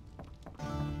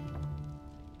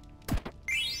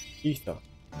 Ether.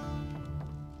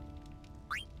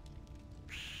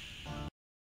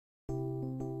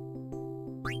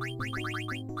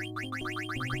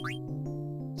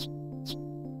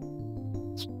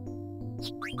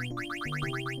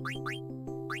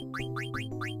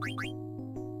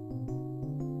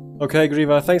 Okay,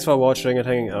 Grieva, thanks for watching and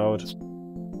hanging out.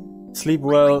 Sleep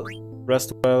well,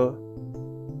 rest well.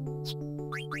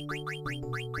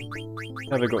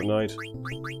 Have a good night.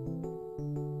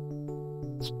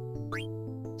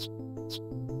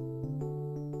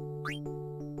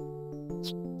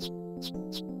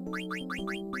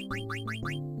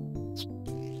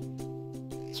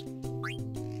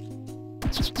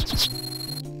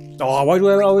 Oh, why do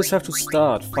I always have to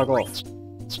start? Fuck off.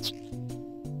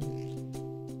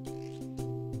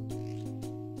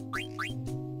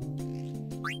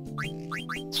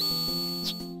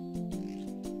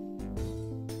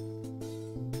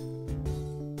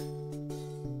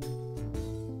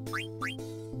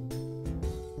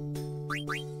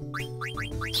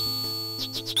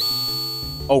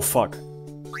 Oh fuck.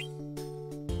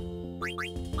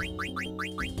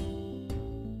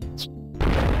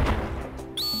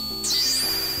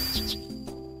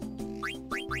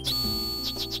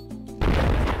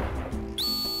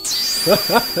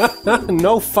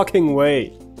 No fucking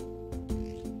way.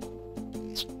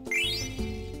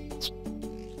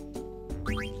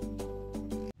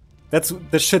 That's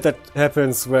the shit that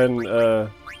happens when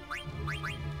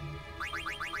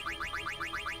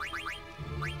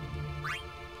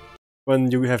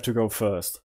you have to go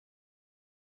first.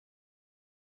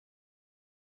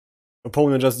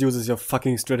 Opponent just uses your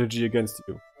fucking strategy against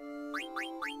you.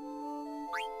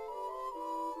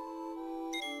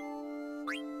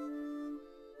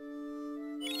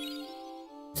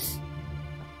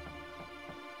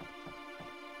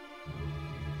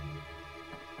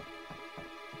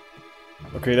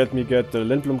 Okay, let me get the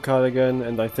Lindblom card again,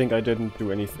 and I think I didn't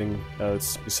do anything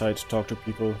else besides talk to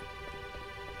people.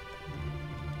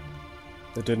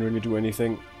 That didn't really do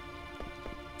anything.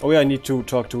 Oh yeah, I need to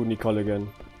talk to Nicole again.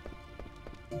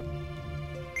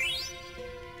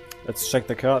 Let's check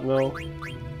the card now.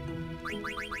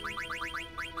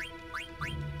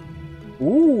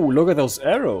 Ooh, look at those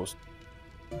arrows!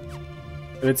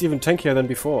 And it's even tankier than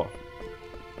before.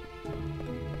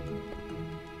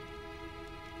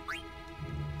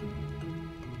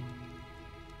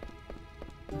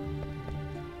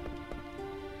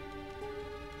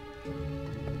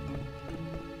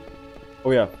 Oh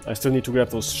yeah, I still need to grab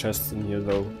those chests in here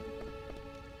though.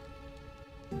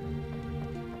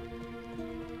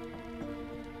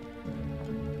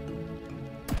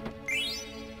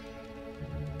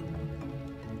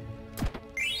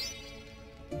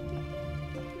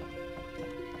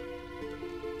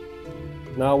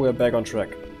 Now we're back on track.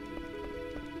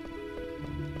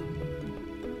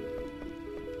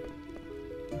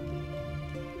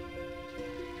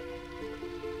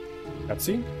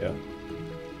 Cutscene? Yeah.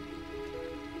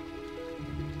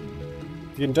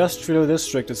 The industrial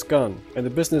district is gone, and the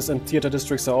business and theater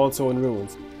districts are also in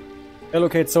ruins.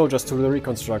 Allocate soldiers to the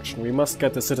reconstruction. We must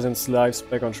get the citizens' lives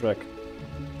back on track.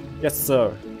 Yes,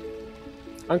 sir.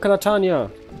 Uncle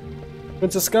Atania!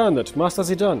 Princess Garnet, Master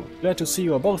Zidane, glad to see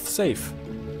you are both safe.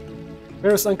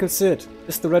 Where is Uncle Cid?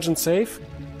 Is the regent safe?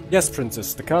 Yes,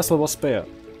 Princess, the castle was spared.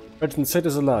 Regent Cid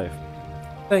is alive.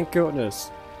 Thank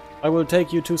goodness. I will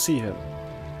take you to see him.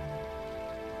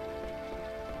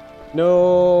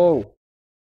 No!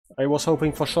 I was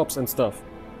hoping for shops and stuff.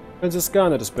 Princess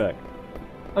Garnet is back.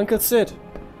 Uncle Cid!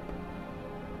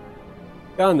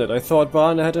 Garnet, I thought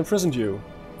Barna had imprisoned you.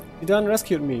 Zidane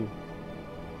rescued me.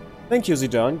 Thank you,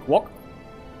 Zidane. What?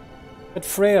 At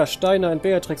Freya, Steiner and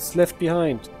Beatrix left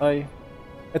behind.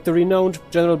 At the renowned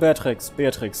General Beatrix,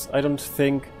 I don't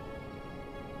think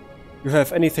you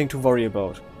have anything to worry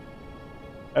about.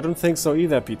 I don't think so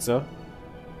either, Pizza.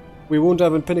 We wound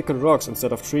up in Pinnacle Rocks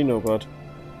instead of Trino, but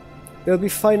they'll be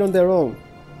fine on their own.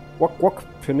 Wok,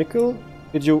 Pinnacle?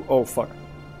 Did you... oh fuck.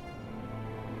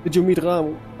 Did you meet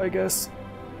Ramuh, I guess?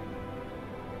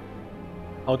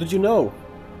 How did you know?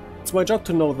 It's my job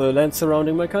to know the land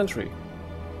surrounding my country.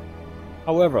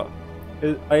 However,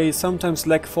 I sometimes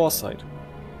lack foresight.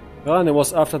 Brane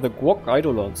was after the Gwok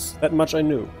Eidolons, that much I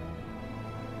knew.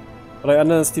 But I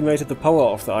underestimated the power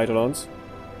of the Eidolons.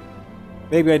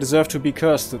 Maybe I deserve to be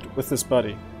cursed with this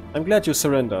body. I'm glad you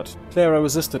surrendered. Clara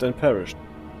resisted and perished.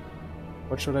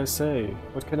 What should I say?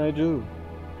 What can I do?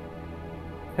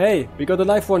 Hey, we got a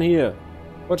live one here.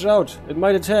 Watch out, it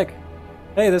might attack.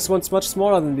 Hey, this one's much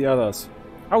smaller than the others.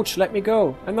 Ouch, let me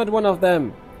go. I'm not one of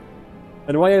them.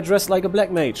 And why are you dressed like a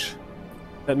black mage?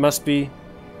 That must be...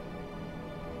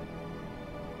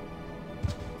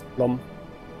 Lom.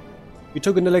 We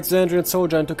took an Alexandrian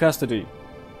soldier into custody.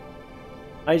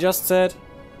 I just said...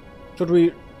 Should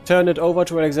we turn it over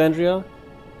to Alexandria?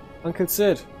 Uncle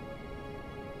Cid.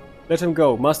 Let him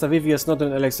go. Master Vivi is not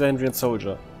an Alexandrian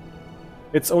soldier.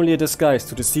 It's only a disguise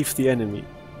to deceive the enemy.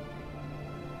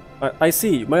 I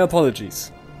see. My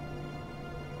apologies.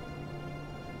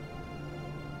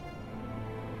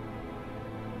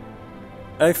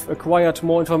 I've acquired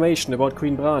more information about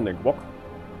Queen Brane. Gwok.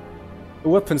 A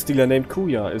weapons dealer named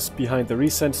Kuya is behind the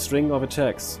recent string of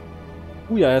attacks.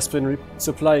 Kuya has been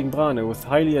supplying Brane with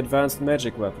highly advanced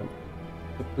magic weapons.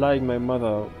 Supplying my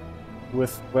mother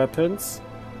with weapons?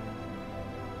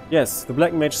 Yes, the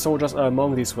Black Mage soldiers are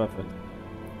among these weapons.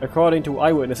 According to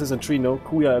eyewitnesses in Trino,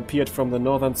 Kuya appeared from the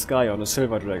northern sky on a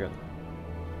silver dragon.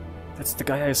 That's the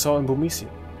guy I saw in Burmecia.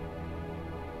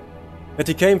 That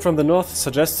he came from the north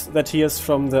suggests that he is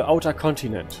from the outer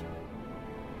continent.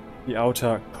 The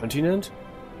outer continent?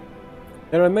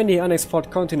 There are many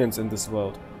unexplored continents in this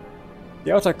world.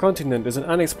 The outer continent is an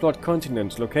unexplored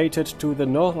continent located to the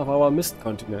north of our mist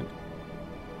continent.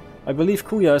 I believe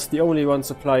Kuya is the only one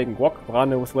supplying Gwok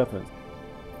Brane with weapons.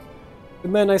 The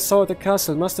man I saw at the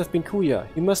castle must have been Kuya.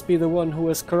 He must be the one who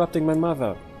is corrupting my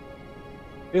mother.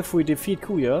 If we defeat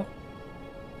Kuya,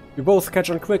 we both catch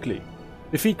on quickly.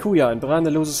 Defeat Kuya and Brane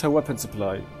loses her weapon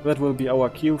supply. That will be our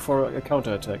cue for a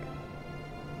counterattack.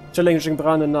 Challenging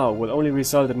Brane now will only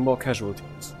result in more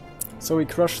casualties. So we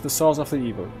crush the source of the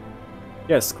evil.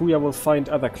 Yes, Kuya will find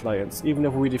other clients, even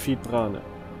if we defeat Brane.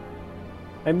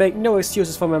 I make no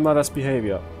excuses for my mother's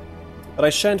behavior. But I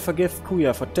shan't forgive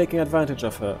Kuya for taking advantage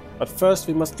of her. But first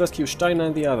we must rescue Steiner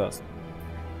and the others.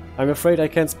 I'm afraid I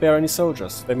can't spare any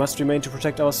soldiers. They must remain to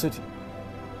protect our city.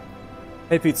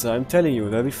 Hey Pizza, I'm telling you,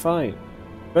 they'll be fine.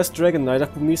 Best Dragon Knight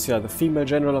of Burmecia, the female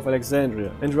general of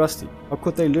Alexandria, and Rusty. How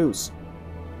could they lose?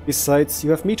 Besides,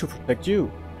 you have me to protect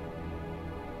you.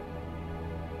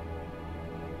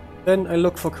 Then I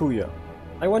look for Kuya.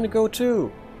 I want to go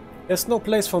too. There's no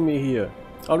place for me here.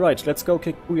 Alright, let's go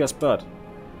kick Kuya's butt.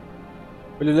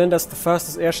 Will you lend us the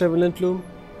fastest airship in Lindblum?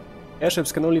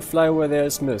 Airships can only fly where there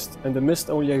is mist, and the mist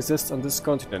only exists on this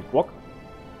continent. What?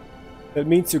 That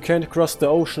means you can't cross the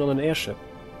ocean on an airship.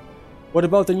 What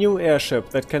about the new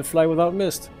airship that can fly without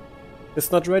mist?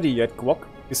 It's not ready yet, Gwok.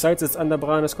 Besides, it's under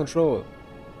Brane's control.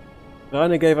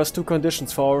 Brane gave us two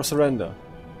conditions for our surrender.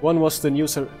 One was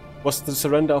the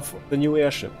surrender of the new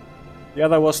airship. The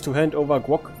other was to hand over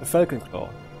Gwok, the Falcon Claw.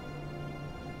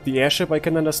 The airship I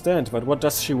can understand, but what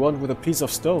does she want with a piece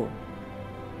of stone?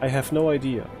 I have no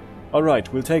idea.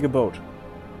 Alright, we'll take a boat.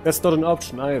 That's not an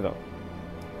option either.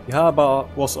 The harbor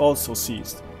was also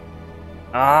seized.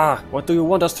 Ah, what do you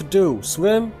want us to do?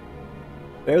 Swim?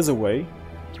 There's a way.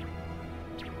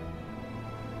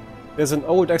 There's an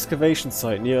old excavation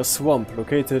site near a swamp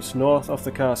located north of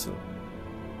the castle.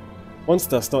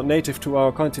 Monsters not native to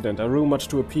our continent are rumored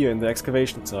to appear in the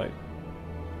excavation site.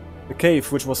 The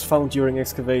cave, which was found during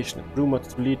excavation, is rumored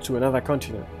to lead to another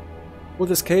continent. Will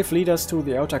this cave lead us to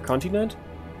the outer continent?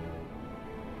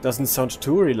 Doesn't sound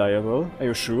too reliable. Are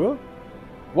you sure?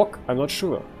 Wok, I'm not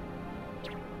sure.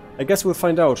 I guess we'll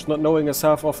find out, not knowing is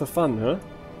half of the fun, huh?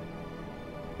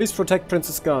 Please protect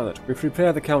Princess Garnet. We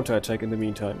prepare the counterattack in the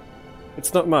meantime.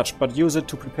 It's not much, but use it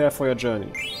to prepare for your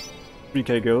journey.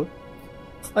 3k Gil.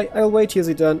 I'll wait here,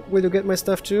 Zidane. Will you get my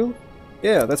stuff too?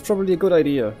 Yeah, that's probably a good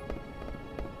idea.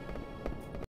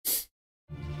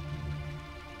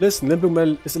 Listen,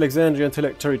 Lindblum is Alexandrian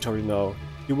territory now.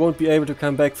 You won't be able to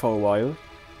come back for a while.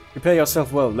 Prepare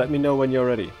yourself well, let me know when you're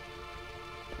ready.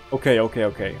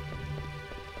 Okay.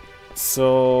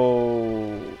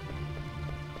 So...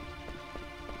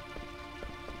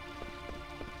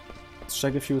 let's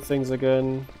check a few things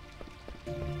again.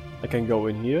 I can go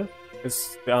in here.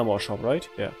 It's the armor shop, right?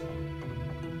 Yeah.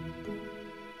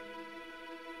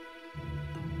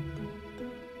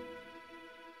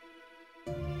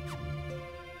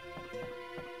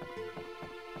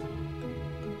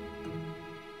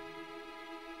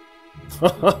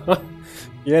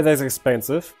 Yeah, that's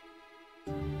expensive.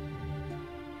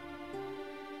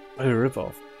 A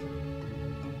ripoff.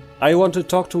 I want to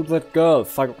talk to that girl.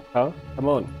 Fuck, huh? Come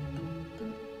on.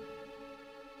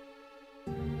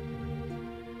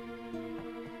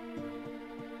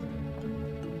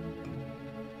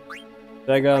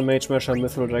 Dagger, Mage Smasher,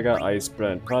 Mithril Dagger, Ice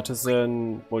Brand,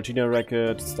 Partisan, Moltina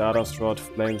Racket, Stardust Rod,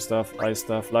 Flame Stuff, Ice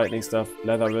Stuff, Lightning Stuff,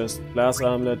 Leather Wrist, Glass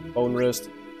Armlet, Bone Wrist,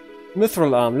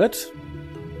 Mithril Armlet,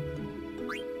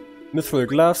 Mithril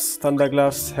Gloves, Thunder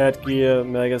Gloves, Headgear,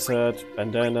 Magus Hat,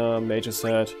 Bandana, Mage's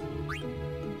Hat.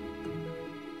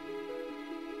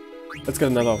 Let's get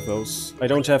another of those. I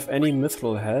don't have any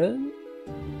Mithril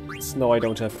Helms? No, I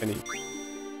don't have any.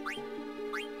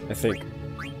 I think.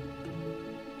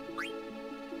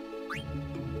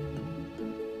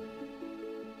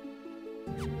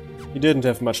 He didn't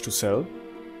have much to sell.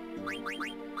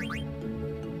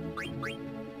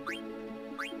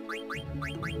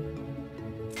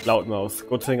 Loudmouth.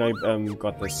 Good thing I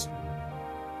got this.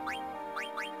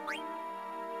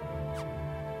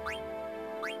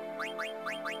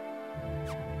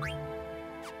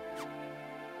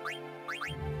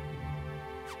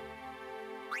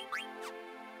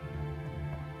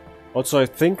 Also, I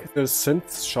think the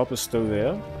synth shop is still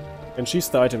there. And she's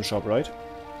the item shop, right?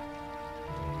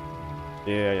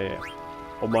 Yeah.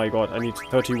 Oh my god, I need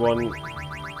 31.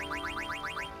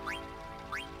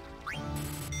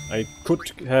 I could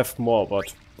have more,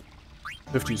 but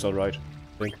 50 is alright,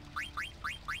 I think.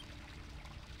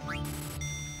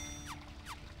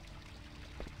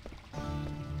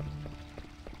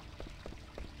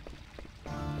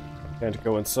 Can't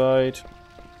go inside.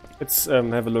 Let's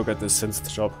have a look at the synth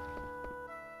shop.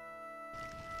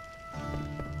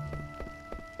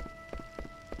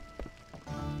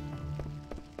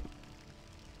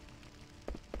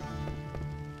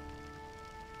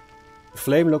 The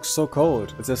flame looks so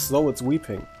cold. It's as though it's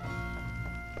weeping.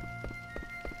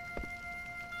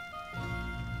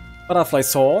 Butterfly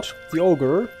Sword, the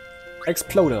Ogre,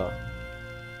 Exploder.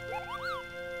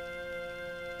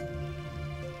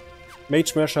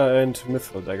 Mage Smasher and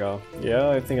Mithril Dagger. Yeah,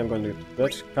 I think I'm going to get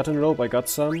that. Cotton Rope, I got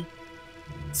some.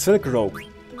 Silk Rope.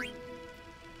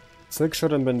 Silk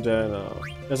Shirt and Bandana.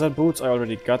 Desert Boots, I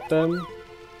already got them.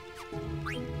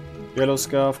 Yellow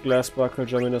Scarf, Glass Buckle,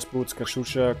 Germinus Boots,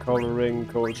 Kachucha, Cowl Ring,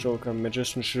 Cold Joker,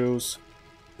 Magician Shoes.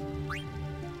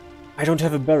 I don't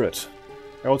have a Barret.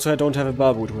 I don't have a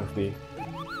Barboot with me.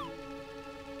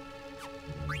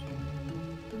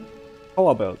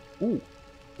 Power Belt. Ooh.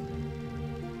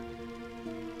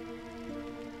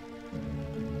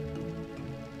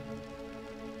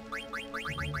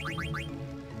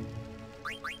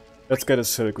 Let's get a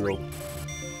Silk Rope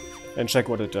and check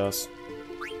what it does.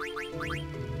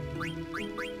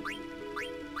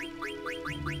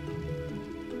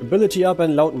 Ability up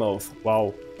and Loudmouth.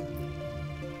 Wow.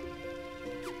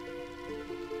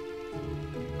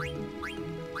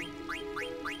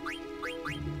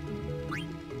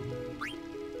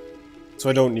 So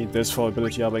I don't need this for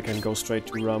ability up, I can go straight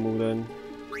to Ramuh then.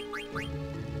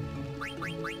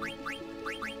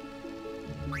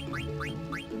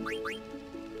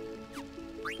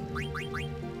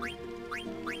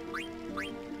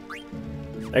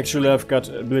 Actually, I've got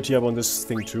ability up on this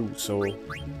thing too, so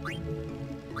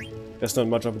there's not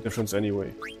much of a difference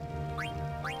anyway.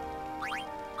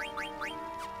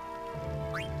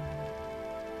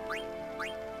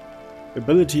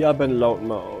 Ability up and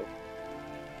Loudmouth.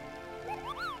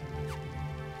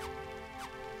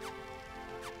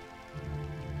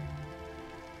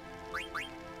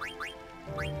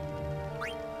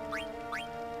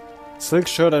 Silk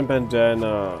Shirt and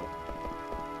Bandana.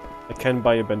 I can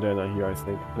buy a bandana here, I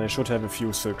think. And I should have a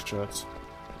few silk shirts.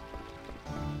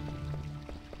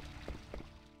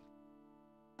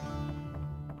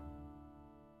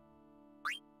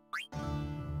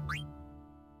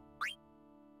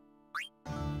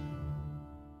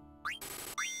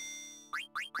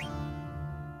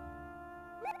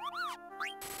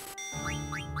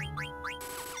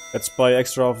 Let's buy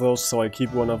extra of those, so I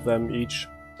keep one of them each.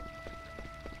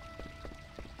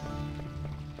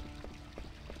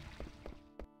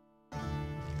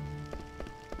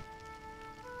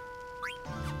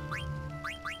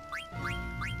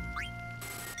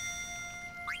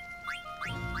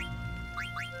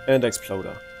 And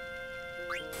Exploder.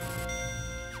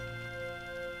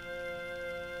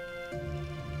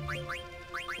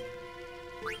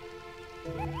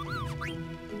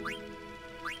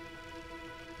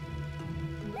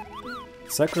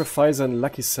 Sacrifice and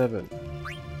Lucky 7.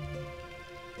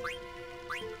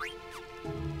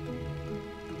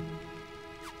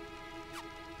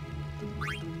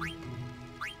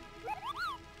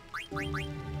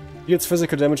 Deals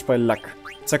physical damage by luck.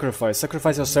 Sacrifice.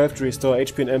 Sacrifice yourself to restore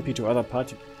HP and MP to other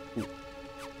party.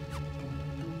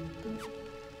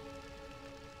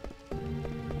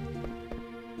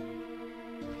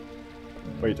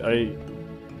 Wait, I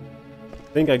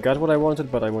think I got what I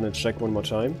wanted, but I want to check one more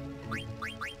time.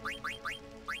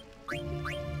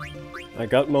 I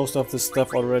got most of this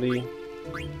stuff already.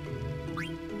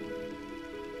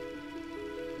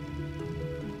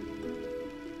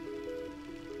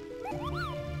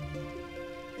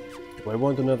 Do I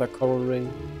want another coral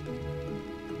ring?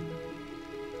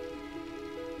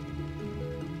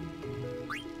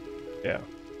 Yeah.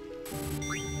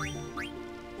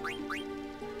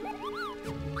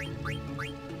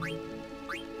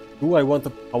 Do I want the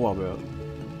power bell?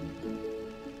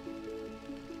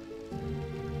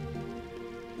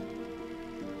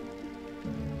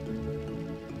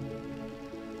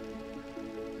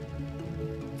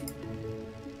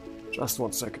 Just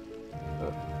 1 second.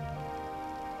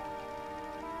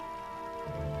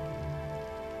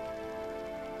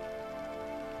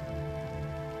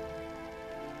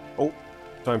 Oh,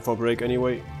 time for a break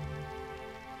anyway.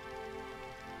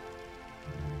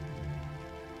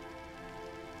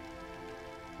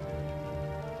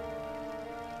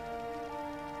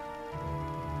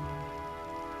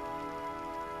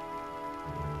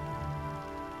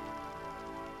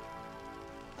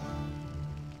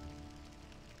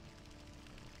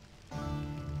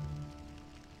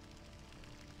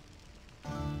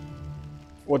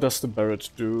 What does the Barret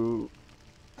do?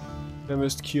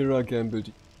 Chemist Kira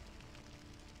gambled.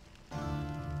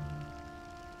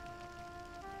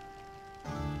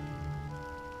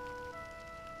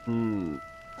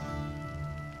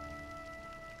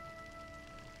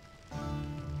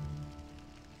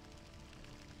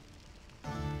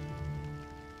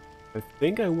 I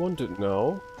think I want it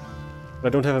now. But I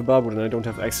don't have a Barboot and I don't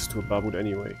have access to a Barboot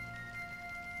anyway.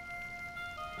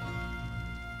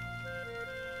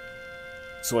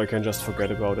 So I can just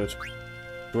forget about it.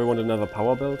 Do I want another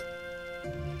power belt?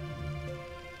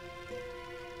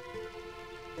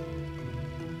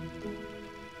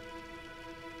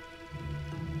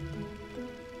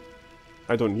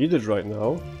 I don't need it right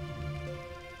now.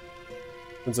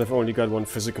 Since I've only got one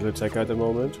physical attack at the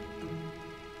moment.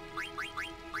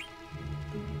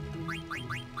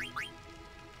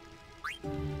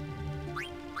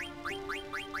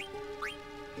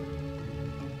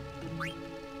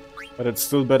 But it's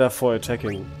still better for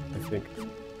attacking, I think.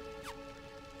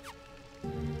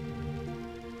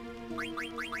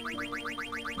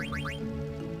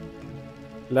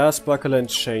 Glass buckle and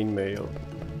chainmail.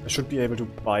 I should be able to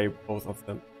buy both of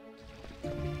them.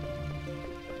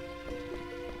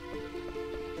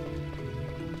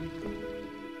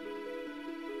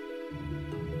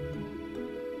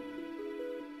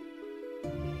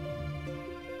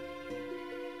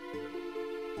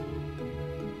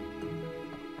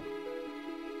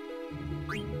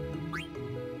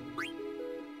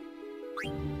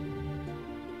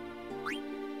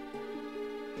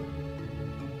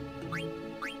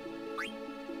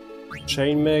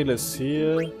 Chainmail is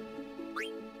here.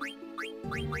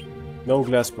 No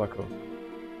glass buckle.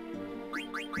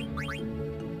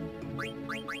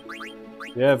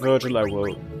 Yeah, Virgil, I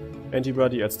will.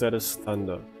 Antibody at status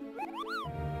Thunder.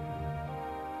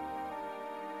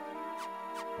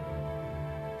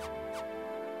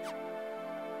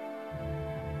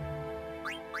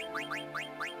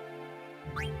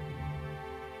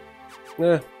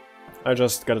 I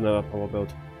just got another power belt.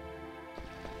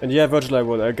 And yeah, Virgil, I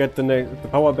will. I get the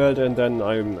power belt and then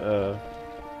then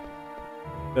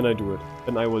I do it.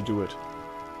 Then I will do it.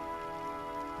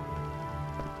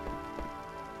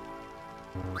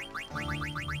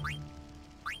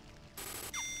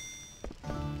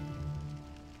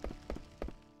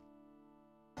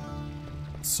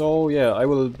 So yeah, I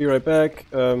will be right back.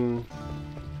 You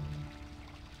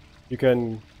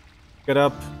can get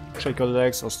up, shake your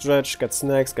legs or stretch, get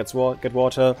snacks, get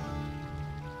water.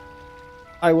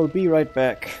 I will be right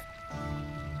back.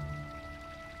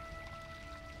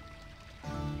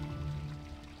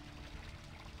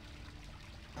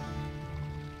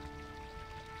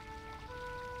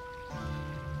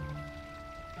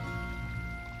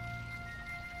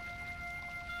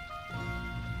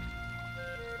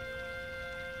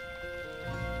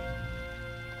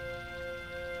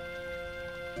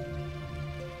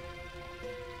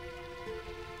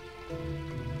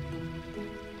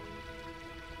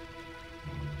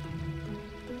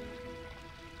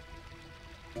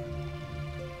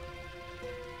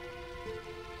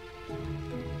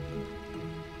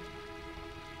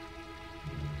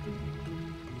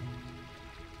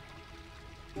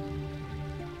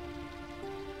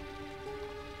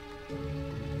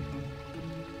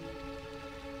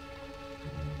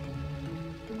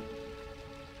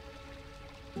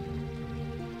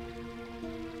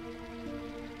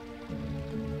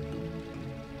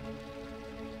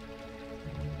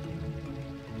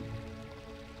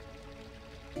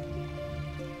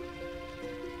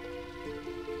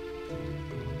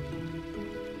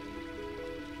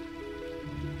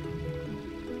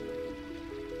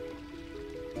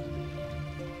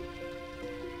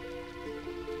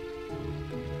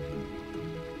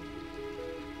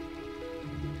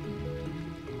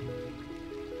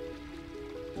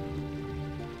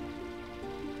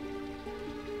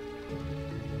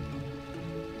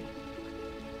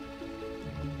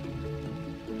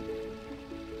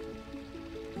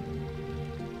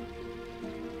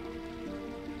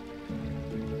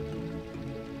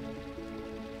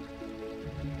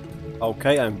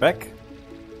 Okay, I'm back.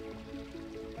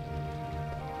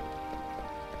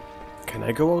 Can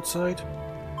I go outside?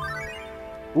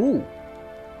 Ooh!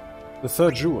 The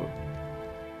third jewel.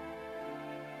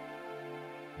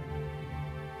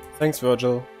 Thanks,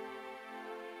 Virgil.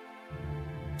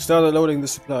 Started loading the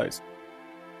supplies.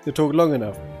 It took long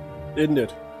enough, didn't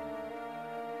it?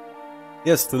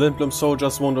 Yes, the Lindblom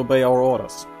soldiers won't obey our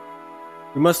orders.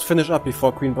 We must finish up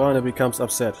before Queen Brana becomes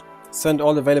upset. Send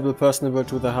all available personnel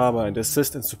to the harbor and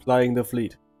assist in supplying the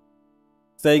fleet.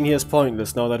 Staying here is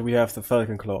pointless now that we have the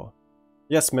Falcon Claw.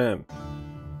 Yes, ma'am.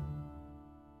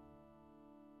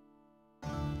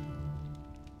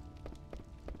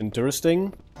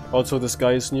 Interesting. Also, this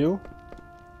guy is new.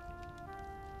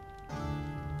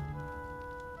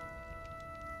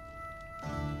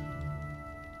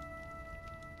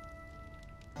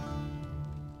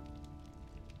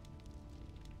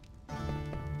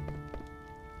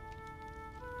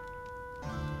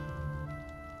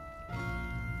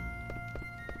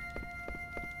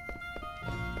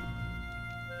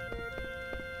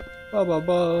 Ba ba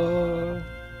ba.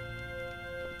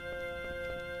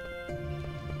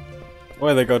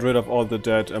 Well, they got rid of all the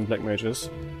dead and black mages.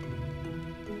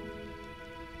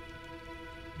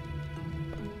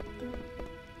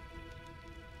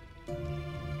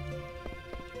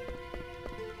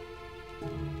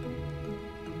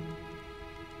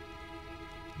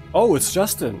 Oh, it's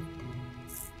Justin.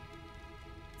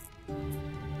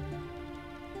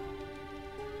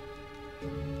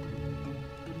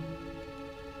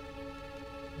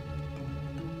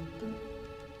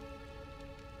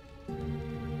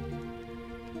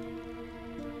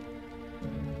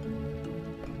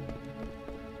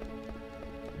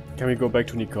 Can we go back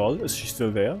to Nicole? Is she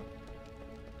still there?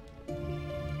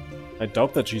 I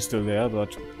doubt that she's still there,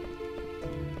 but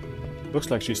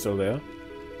looks like she's still there.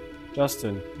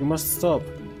 Justin, you must stop.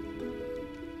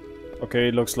 Okay,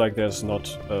 it looks like there's no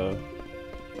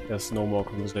more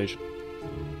conversation.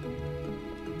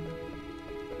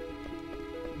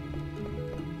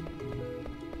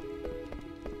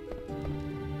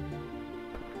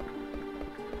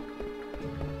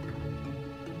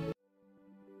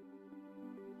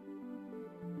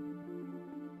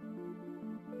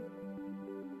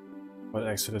 What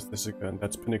exit is this again?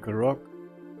 That's Pinnacle Rock.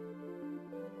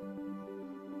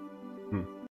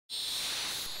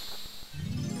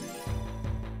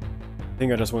 I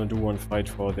think I just want to do one fight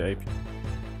for the AP.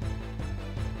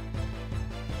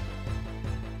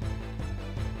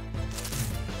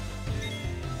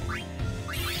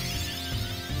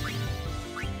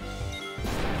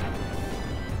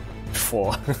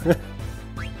 Four.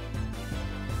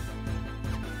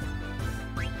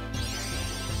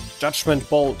 Judgment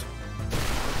Bolt.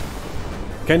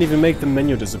 Can't even make the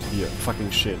menu disappear. Fucking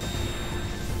shit.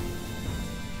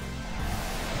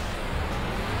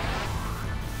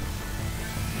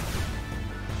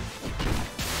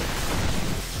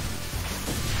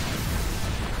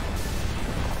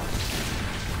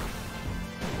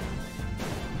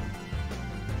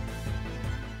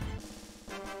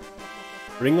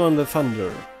 Bring on the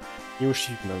thunder. New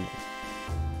achievement.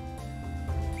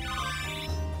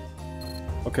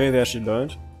 Okay, there she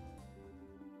learned.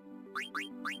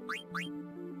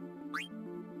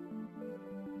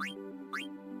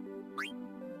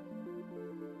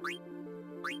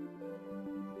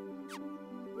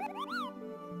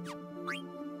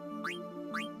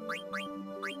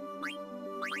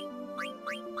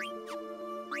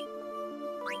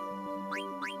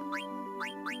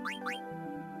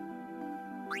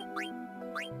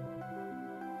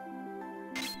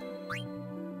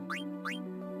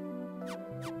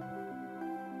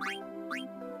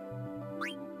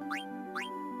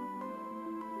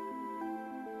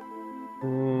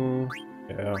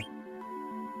 Yeah.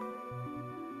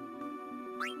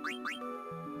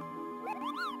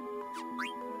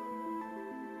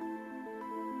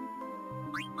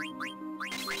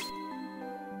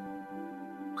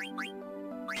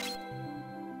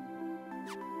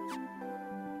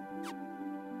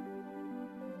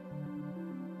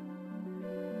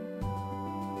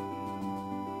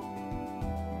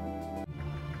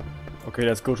 Okay,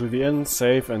 let's go to the inn,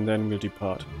 save, and then we'll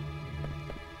depart.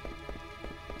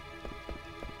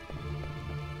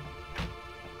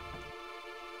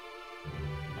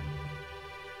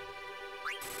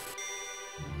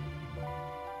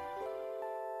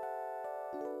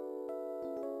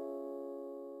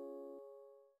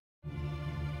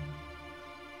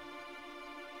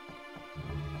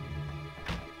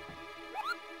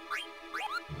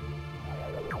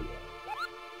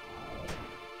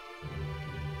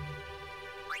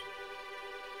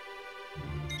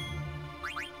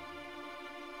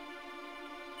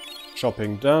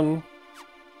 Shopping done.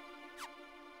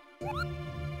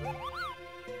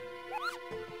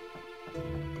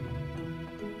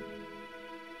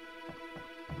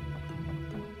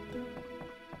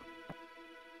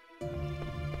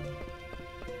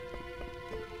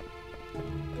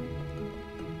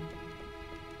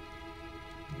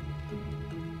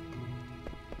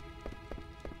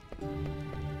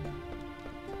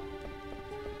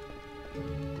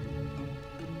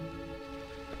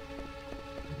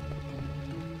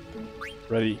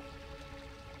 Ready.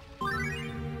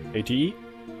 ATE?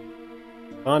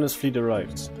 Arne's fleet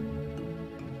arrives.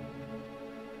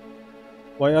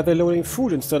 Why are they loading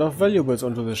food instead of valuables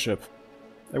onto the ship?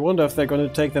 I wonder if they're gonna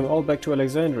take them all back to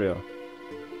Alexandria.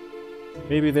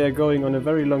 Maybe they are going on a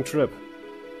very long trip.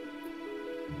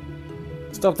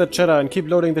 Stop that chatter and keep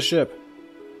loading the ship.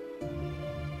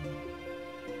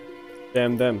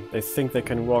 Damn them, they think they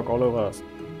can walk all over us.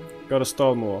 Gotta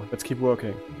stall more, let's keep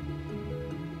working.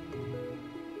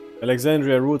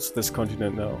 Alexandria rules this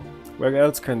continent now. Where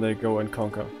else can they go and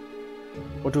conquer?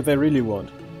 What do they really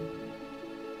want?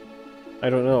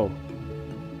 I don't know.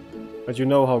 But you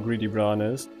know how greedy Bran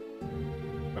is.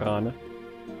 Bran.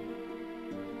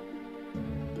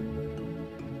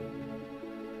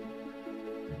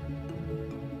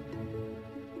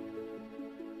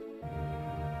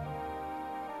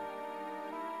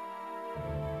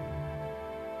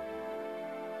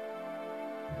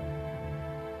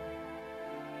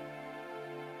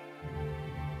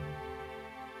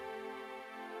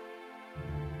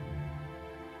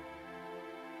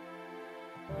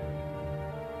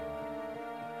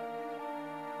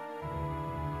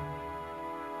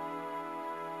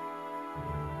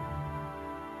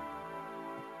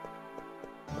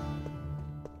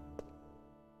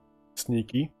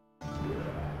 Sneaky.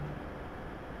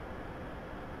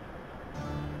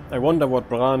 I wonder what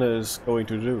Bran is going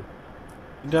to do.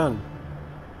 Done.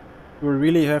 Do we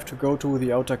really have to go to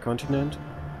the outer continent?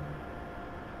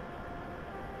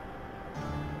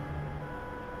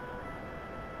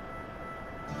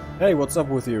 Hey, what's up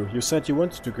with you? You said you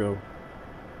wanted to go.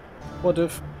 What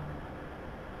if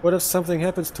something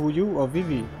happens to you or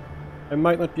Vivi? I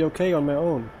might not be okay on my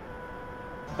own.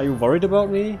 Are you worried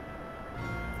about me?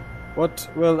 What?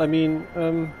 Well, I mean,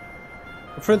 the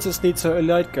princess needs her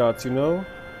elite guards, you know?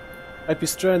 I'd be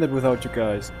stranded without you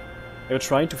guys. Are you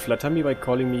trying to flatter me by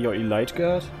calling me your elite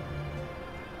guard?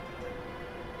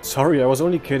 Sorry, I was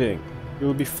only kidding. You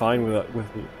will be fine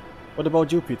with me. What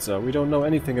about you, Pizza? We don't know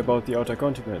anything about the outer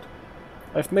continent.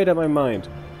 I've made up my mind.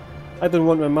 I don't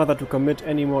want my mother to commit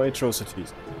any more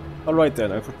atrocities. Alright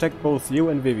then, I'll protect both you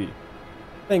and Vivi.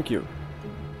 Thank you.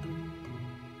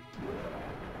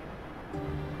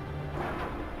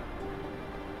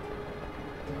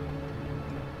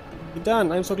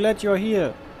 Dan, I'm so glad you're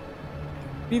here.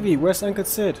 Vivi, where's Uncle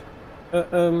Sid?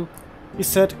 He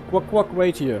said, "Quack quack,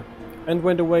 wait here," and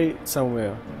went away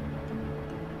somewhere.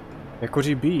 Where could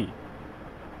he be?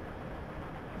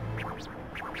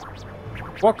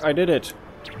 Quack, I did it.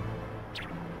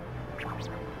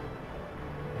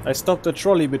 I stopped the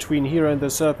trolley between here and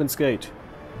the Serpent's Gate.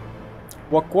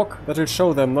 Quack quack, that'll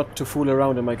show them not to fool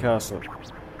around in my castle.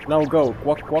 Now go,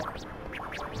 quack quack.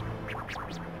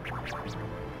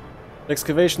 The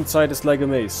excavation site is like a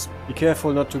maze. Be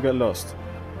careful not to get lost.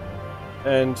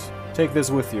 And take this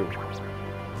with you.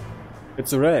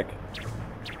 It's a rag.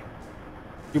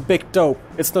 You big dope.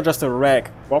 It's not just a rag,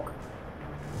 Bok.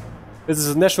 This is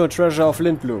a national treasure of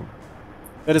Lindblum.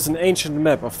 That is an ancient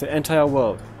map of the entire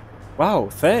world. Wow,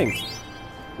 thanks.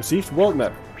 Received world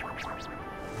map.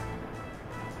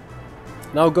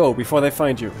 Now go, before they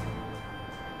find you.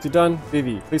 Zidane,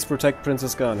 Vivi, please protect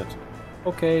Princess Garnet.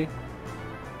 Okay.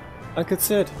 Uncle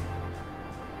Sid.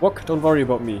 Wok, don't worry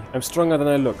about me. I'm stronger than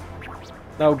I look.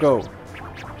 Now go.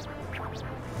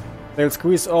 They'll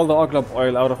squeeze all the Oglop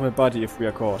oil out of my body if we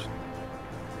are caught.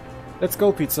 Let's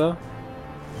go, Pizza.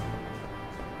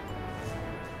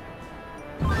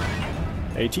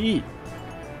 ATE.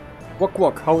 Wok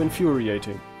wok, how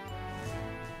infuriating.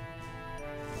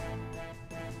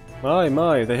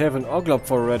 My, they have an Oglop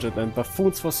for a regiment and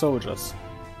buffoons for soldiers.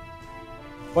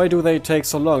 Why do they take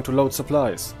so long to load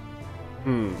supplies?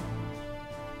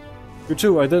 You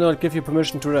too, I did not give you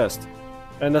permission to rest.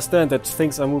 I understand that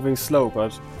things are moving slow,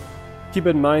 but keep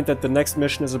in mind that the next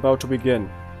mission is about to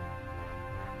begin.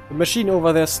 The machine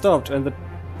over there stopped and the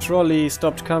trolley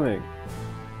stopped coming.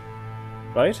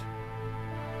 Right?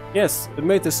 Yes, it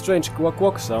made this strange quack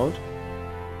quack sound.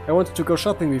 I wanted to go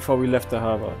shopping before we left the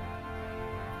harbor.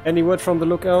 Any word from the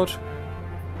lookout?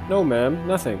 No, ma'am,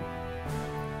 nothing.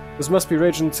 This must be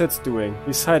Regent Sid's doing.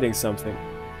 He's hiding something.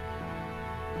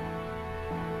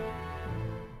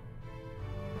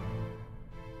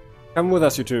 Come with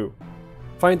us, you two.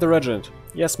 Find the regent.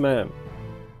 Yes, ma'am.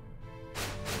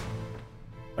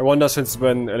 I wonder since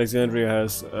when Alexandria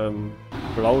has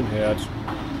brown-haired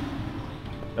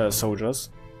soldiers.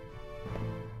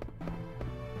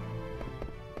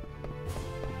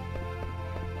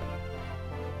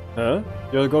 Huh?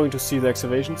 You're going to see the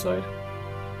excavation site?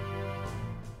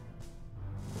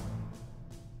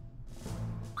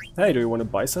 Hey, do you want to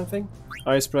buy something?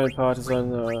 Ice brand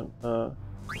partisan,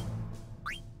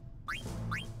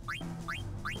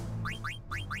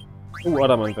 Ooh,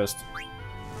 Adamant vest.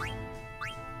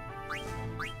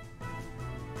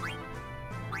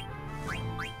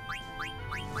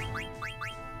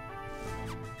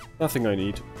 Nothing I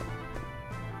need.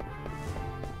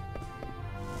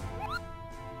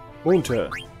 Munter.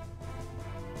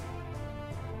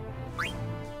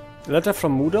 Letter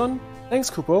from Mudon?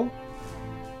 Thanks, Kupo.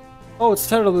 Oh, it's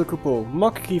terrible, Kupo.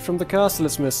 Mock key from the castle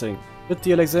is missing. Did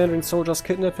the Alexandrian soldiers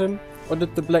kidnap him? Or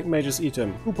did the black mages eat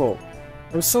him? Kupo,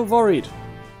 I'm so worried.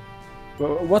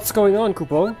 What's going on,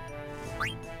 Kupo?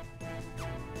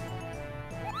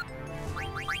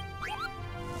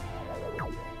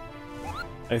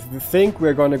 I think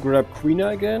we're gonna grab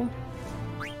Quina again.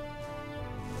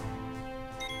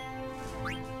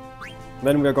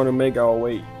 Then we're gonna make our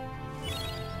way.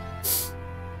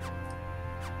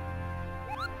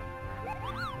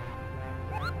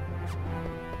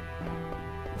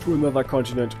 To another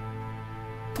continent.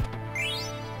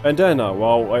 Bandana,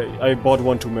 wow, I bought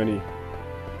one too many.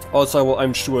 Also,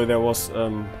 I'm sure there was,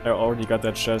 I already got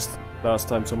that chest last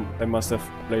time, so I must have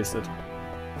placed it.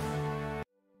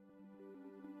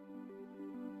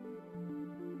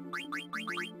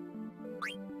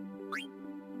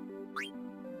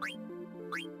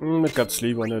 It got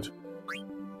sleep on it.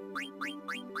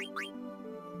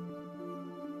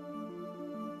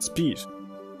 Speed.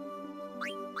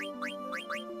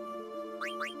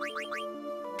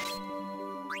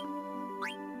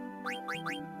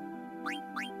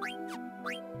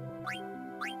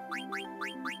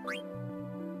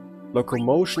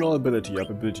 Locomotional ability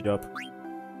up.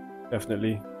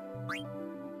 Definitely.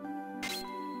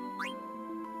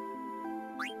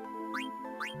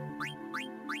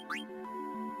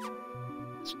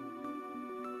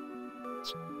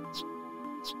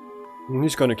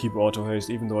 He's gonna keep auto haste,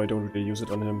 even though I don't really use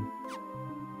it on him.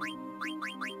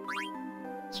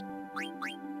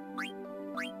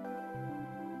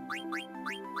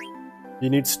 He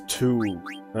needs 2.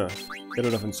 Huh. Get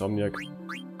rid of Insomniac.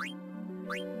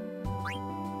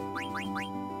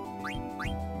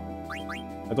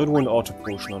 I don't want auto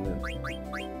potion on him.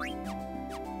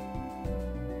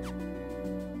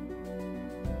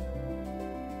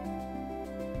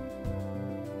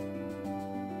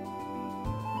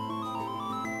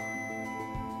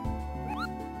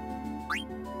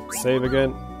 Save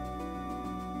again.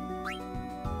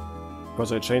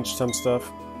 Because I changed some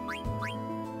stuff.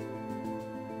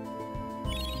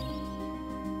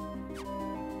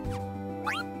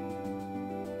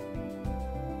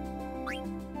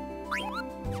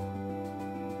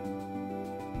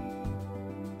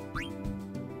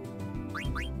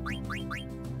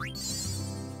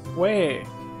 Way.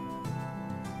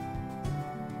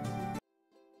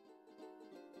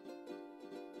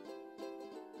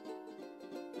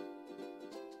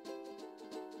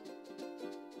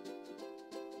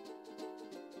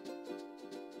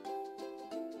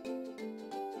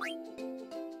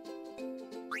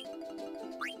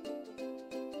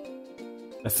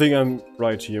 I think I'm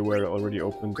right here where I already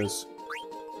opened this.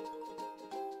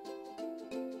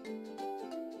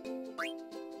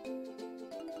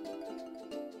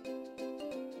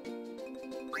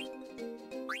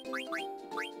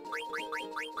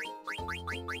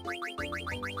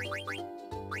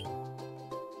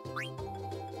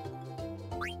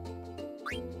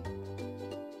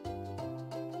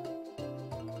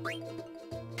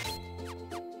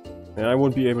 And I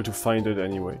won't be able to find it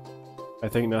anyway. I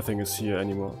think nothing is here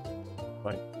anymore.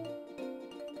 Fine.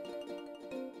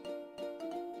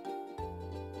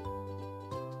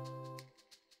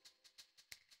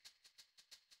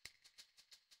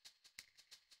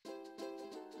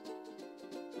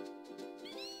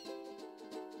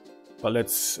 But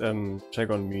let's check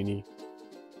on Mini.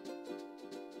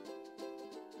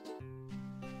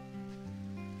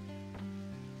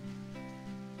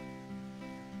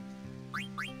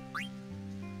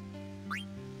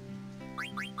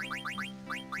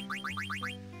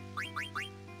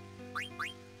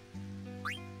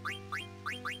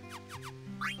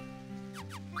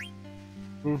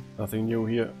 Nothing new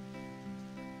here.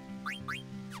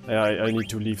 I need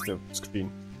to leave the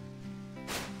screen.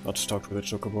 Not to talk to the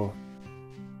Chocobo.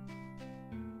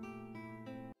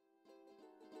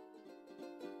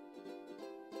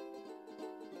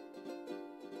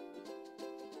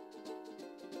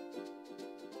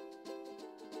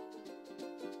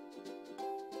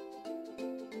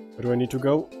 do I need to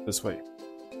go? This way.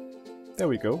 There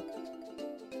we go.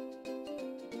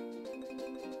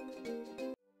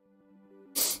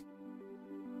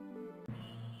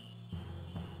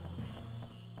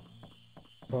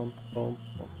 Bum, bum,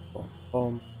 bum, bum,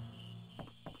 bum.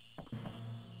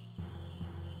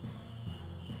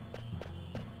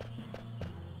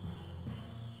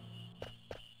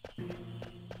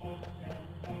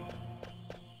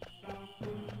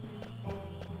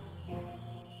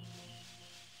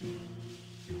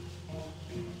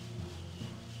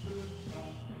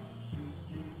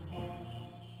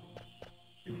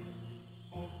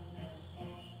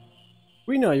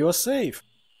 Quina, you are safe!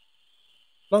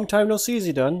 Long time no see,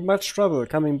 Zidane. Much trouble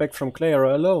coming back from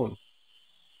Clara alone.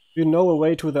 Do you know a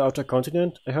way to the outer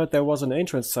continent? I heard there was an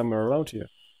entrance somewhere around here.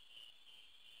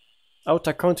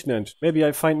 Outer continent. Maybe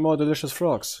I find more delicious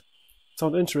frogs.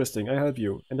 Sound interesting, I help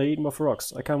you. And I eat more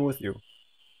frogs. I come with you.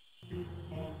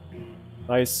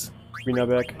 Nice. Quina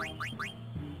back.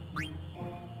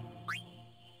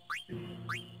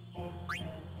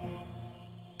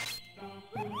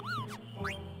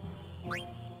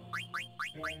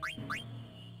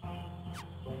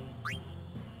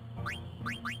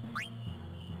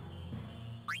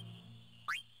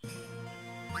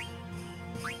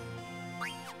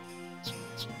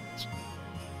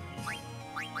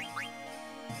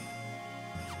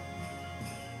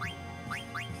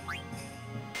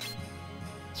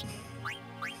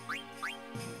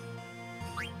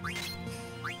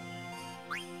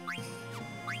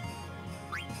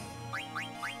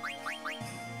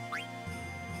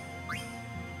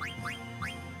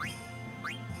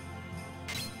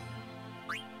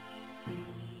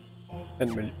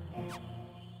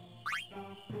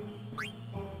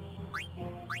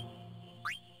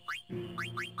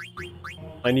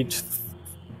 I need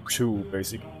 2,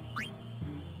 basically.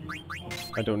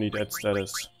 I don't need add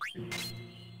status.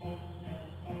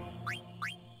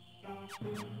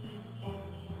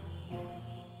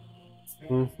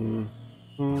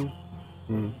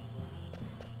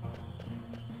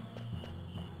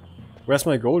 Where's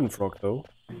my golden frog, though?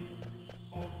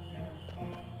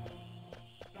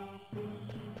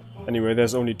 Anyway,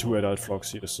 there's only 2 adult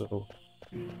frogs here, so...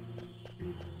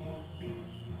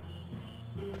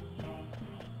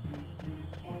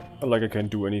 Not like I can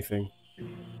do anything.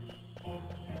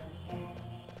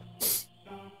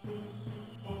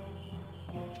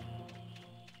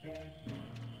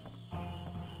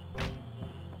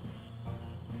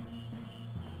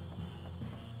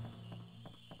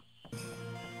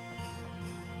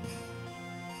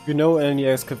 You know any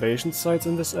excavation sites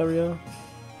in this area?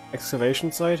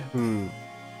 Excavation site?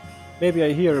 Maybe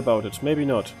I hear about it, maybe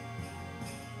not.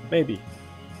 Maybe.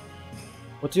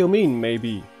 What do you mean,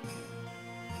 maybe?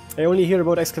 I only hear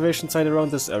about excavation site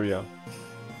around this area.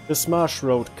 This marsh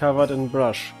road covered in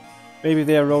brush. Maybe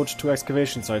their road to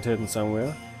excavation site hidden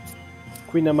somewhere.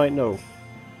 Quina might know.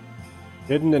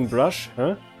 Hidden in brush,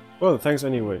 huh? Well, thanks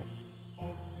anyway.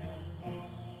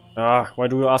 Ah, why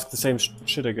do you ask the same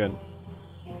shit again?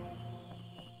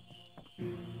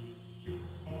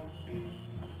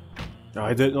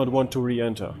 I did not want to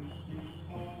re-enter.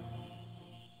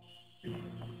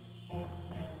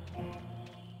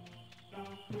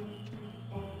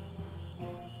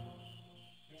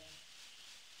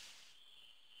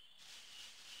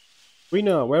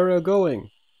 Quina, where are you going?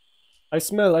 I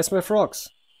smell frogs.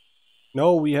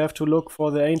 No, we have to look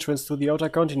for the entrance to the outer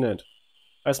continent.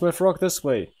 I smell frog this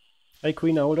way. Hey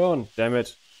Quina, hold on. Damn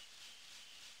it.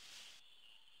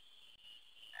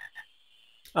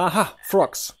 Aha,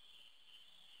 frogs.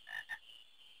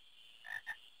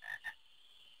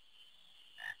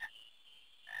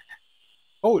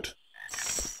 Hold.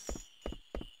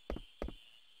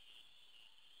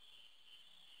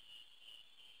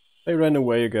 They ran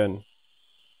away again.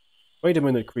 Wait a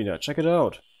minute, Quina, check it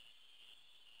out.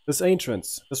 This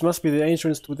entrance. This must be the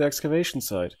entrance to the excavation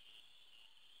site.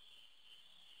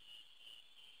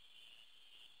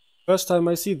 First time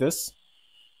I see this.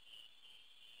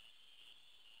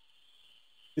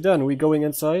 Zidane, we going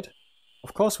inside?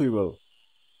 Of course we will.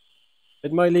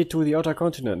 It might lead to the outer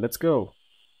continent. Let's go.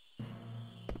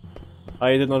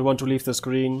 I did not want to leave the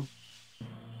screen.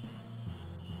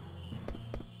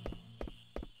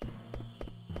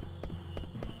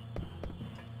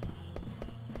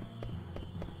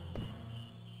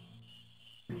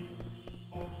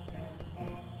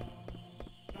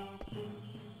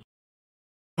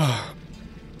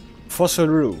 Fossil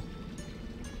Rue.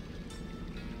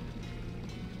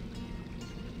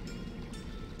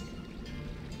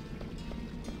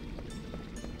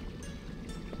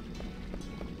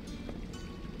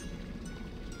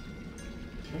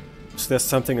 Is there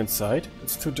something inside?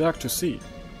 It's too dark to see.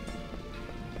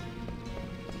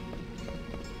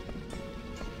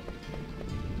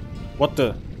 What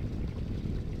the?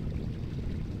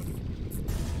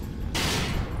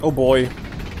 Oh boy.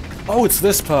 Oh, it's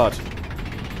this part.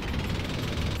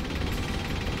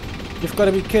 You've got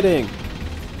to be kidding.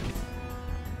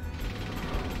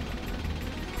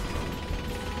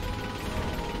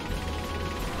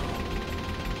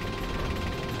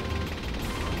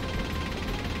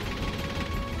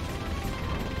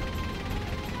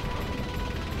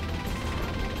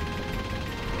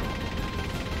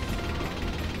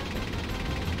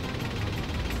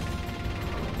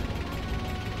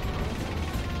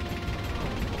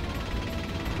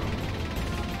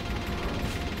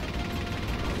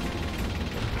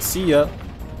 See ya.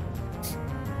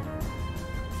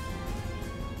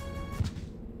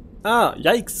 Ah,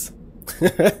 yikes.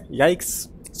 Yikes.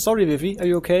 Sorry, Vivi, are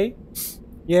you okay?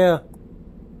 Yeah.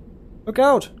 Look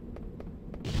out!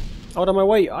 Out of my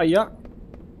way, yeah.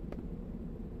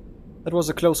 That was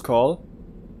a close call.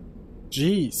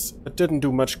 Jeez, it didn't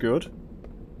do much good.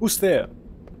 Who's there?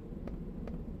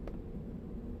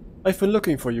 I've been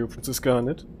looking for you, Princess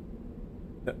Garnet.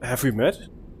 Have we met?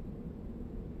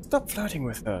 Stop flirting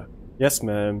with her. Yes,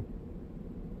 ma'am.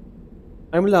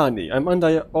 I'm Lani. I'm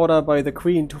under order by the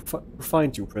Queen to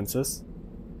find you, Princess.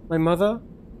 My mother?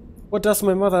 What does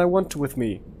my mother want with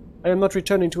me? I am not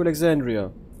returning to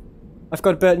Alexandria. I've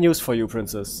got bad news for you,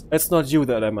 Princess. It's not you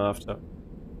that I'm after.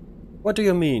 What do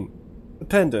you mean? The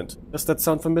pendant. Does that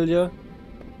sound familiar?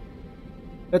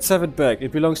 Let's have it back.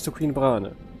 It belongs to Queen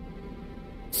Brane.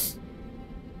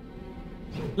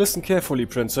 Listen carefully,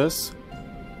 Princess.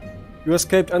 You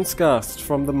escaped unscathed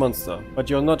from the monster, but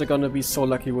you're not gonna be so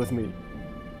lucky with me.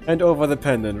 Hand over the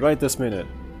pendant right this minute.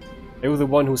 Are you the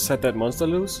one who set that monster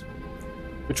loose?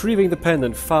 Retrieving the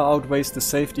pendant far outweighs the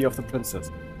safety of the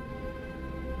princess.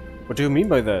 What do you mean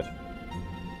by that?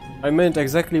 I meant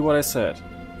exactly what I said.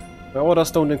 My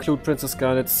orders don't include Princess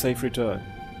Garnet's safe return.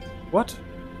 What?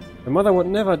 My mother would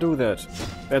never do that.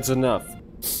 That's enough.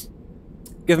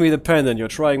 Give me the pendant, you're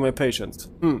trying my patience.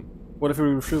 What if you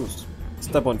refuse?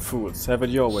 Stubborn fools, have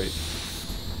it your way.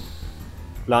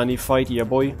 Lani, fight, yeah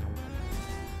boy.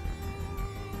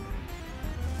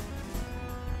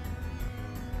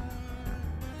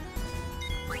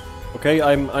 Okay,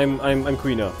 I'm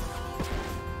Queen.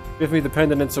 Give me the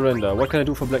pendant and surrender. What can I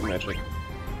do for black magic?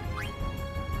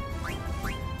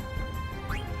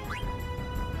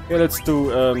 Okay, let's do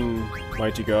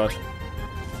Mighty Guard.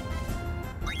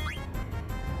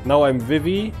 Now I'm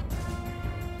Vivi.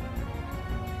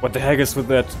 What the heck is with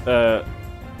that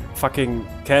fucking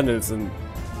candles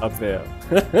up there?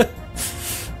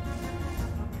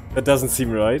 That doesn't seem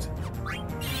right.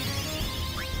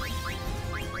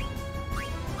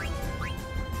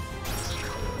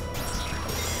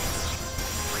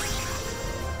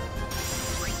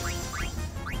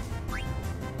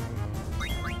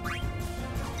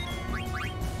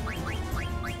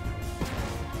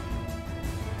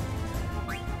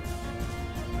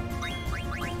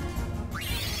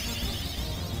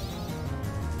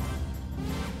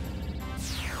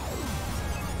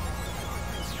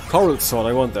 Coral Sword,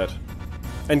 I want that.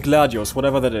 And Gladius,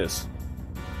 whatever that is.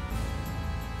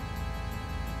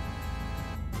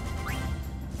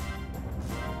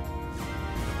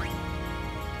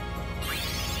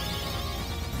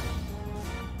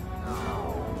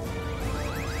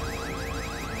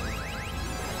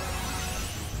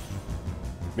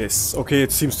 Miss. Okay,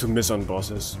 it seems to miss on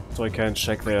bosses, so I can't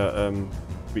check their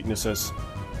weaknesses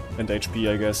and HP,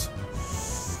 I guess.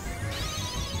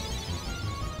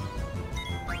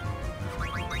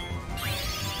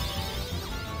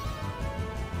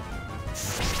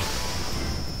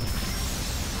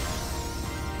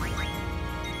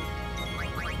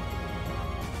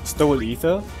 Stole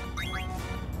Ether?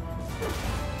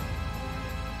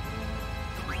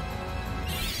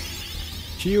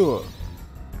 Cure.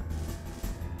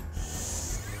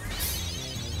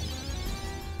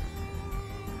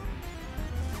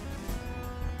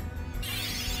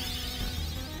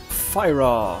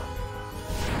 Fire.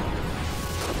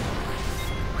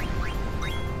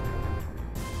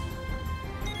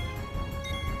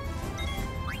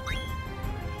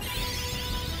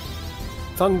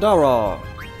 Thundara.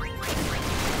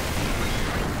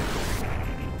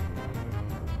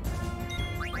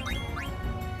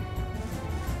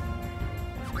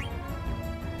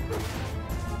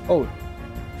 Oh,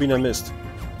 Rina missed.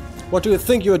 What do you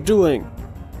think you're doing?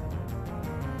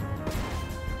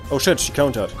 Oh shit, she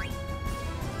countered.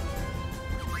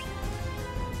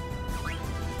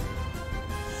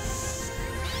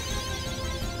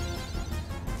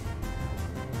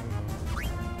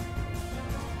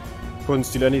 Couldn't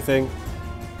steal anything.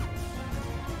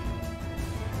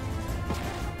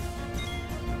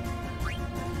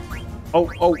 Oh,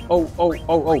 oh, oh, oh,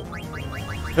 oh, oh.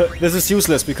 This is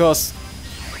useless because...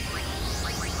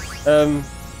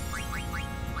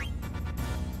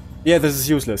 yeah, this is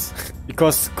useless.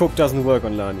 Because Cook doesn't work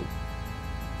on Lani.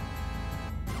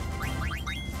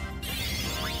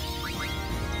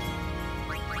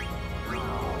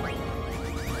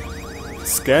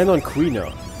 Scan on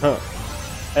Quina. Huh.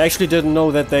 I actually didn't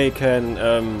know that they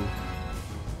can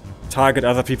target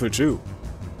other people too.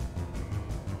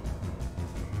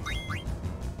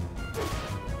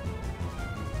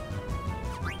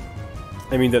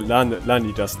 I mean that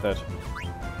Lani does that.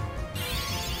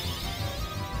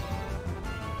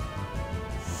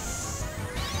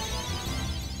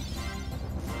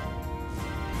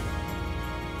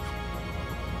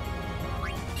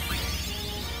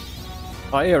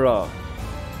 Aira.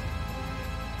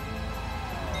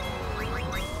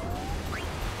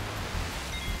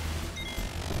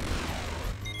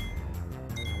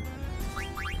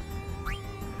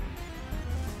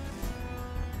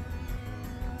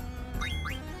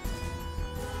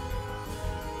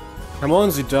 Come on,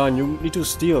 Zidane, you need to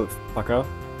steal, fucker.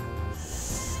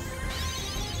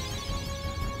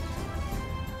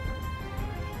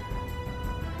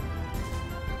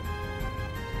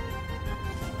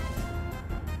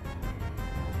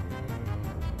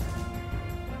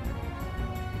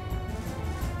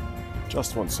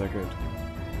 Just 1 second.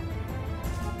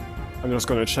 I'm just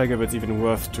gonna check if it's even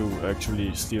worth to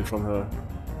actually steal from her.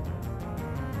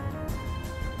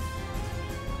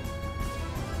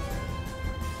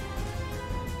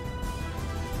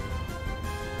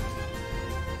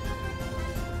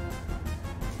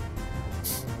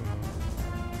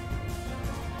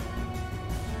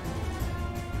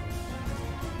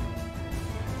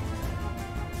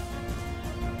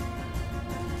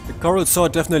 Coral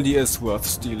Sword definitely is worth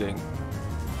stealing.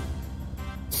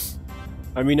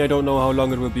 I mean, I don't know how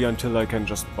long it will be until I can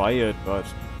just buy it, but...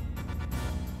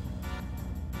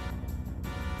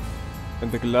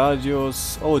 And the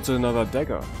Gladius... Oh, it's another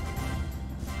dagger.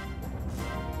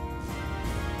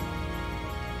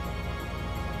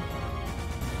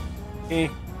 Eh.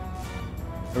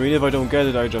 I mean, if I don't get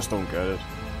it, I just don't get it.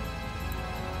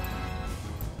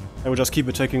 I will just keep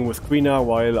attacking with Quina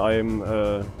while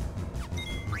I'm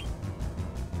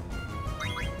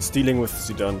stealing with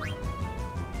Zidane.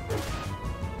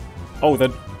 Oh,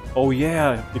 that... Oh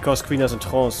yeah, because Quina's in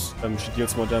trance, she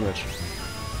deals more damage.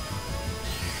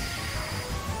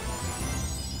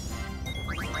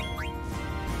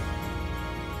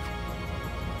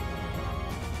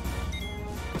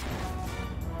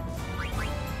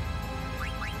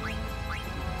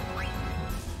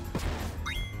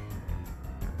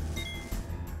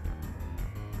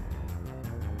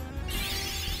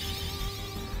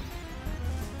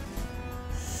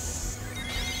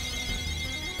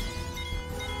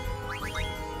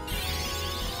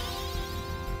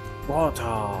 Water.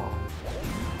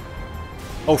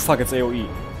 Oh fuck, it's AoE.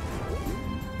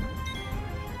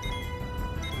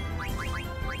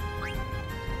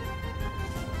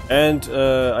 And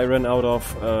I ran out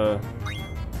of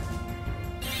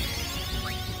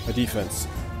my defense.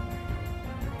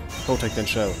 Protect and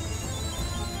shell.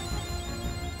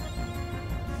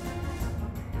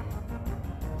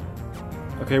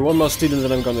 Okay, one more steal and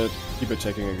then I'm gonna keep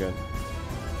attacking again.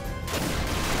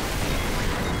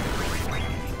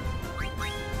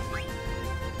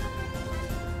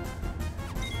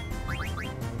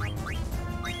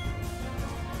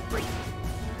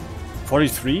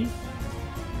 $43?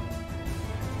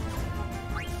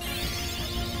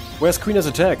 Where's Quina's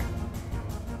attack?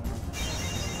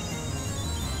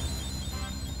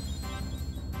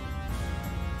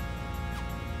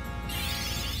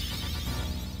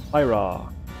 Aira.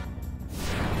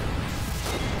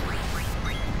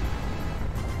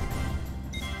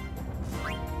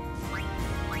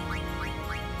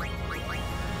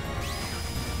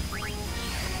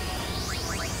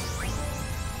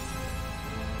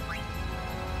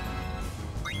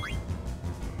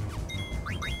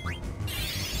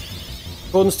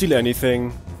 Couldn't steal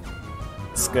anything.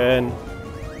 Scan.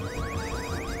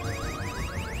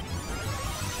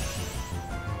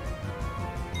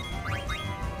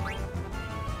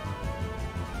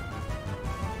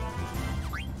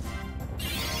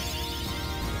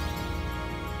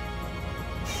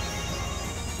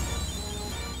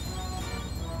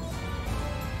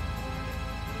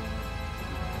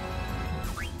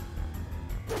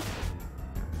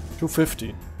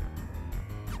 $250.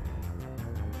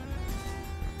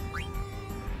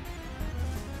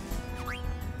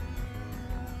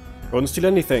 Couldn't steal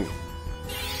anything.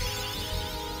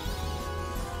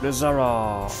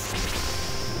 Blizzara.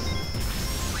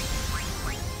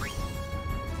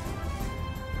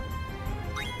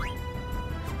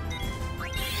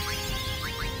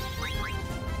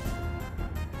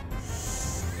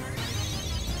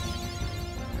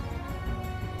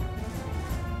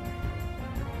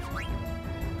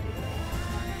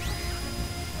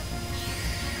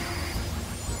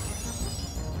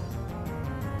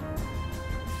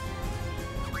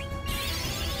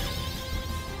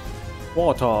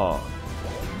 Water.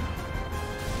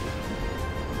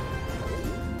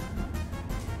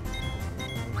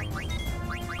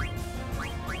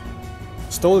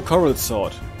 Stole Coral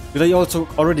Sword. Did I also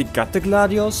already got the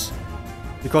Gladius?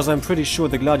 Because I'm pretty sure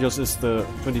the Gladius is the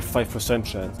 25%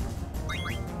 chance.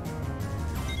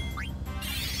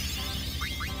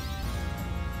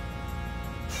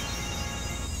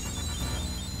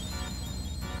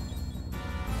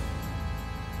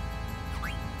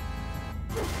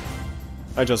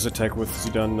 I just attack with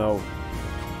Zidane now.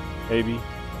 Maybe.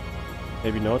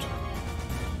 Maybe not.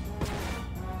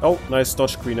 Oh, nice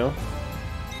dodge, Queener.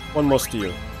 One more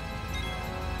steal.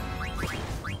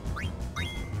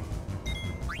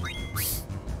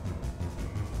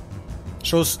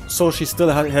 So she still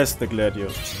has the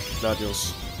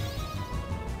Gladius.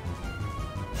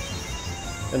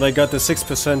 And I got the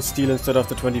 6% steal instead of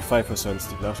the 25%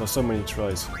 steal after so many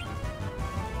tries.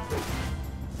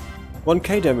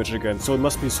 1k damage again, so it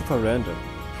must be super random.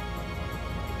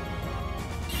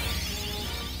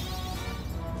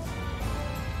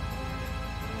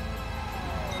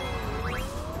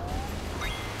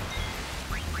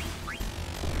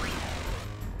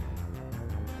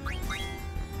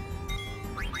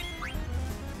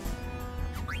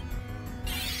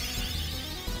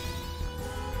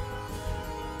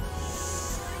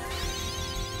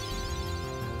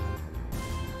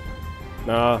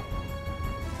 Nah.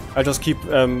 I just keep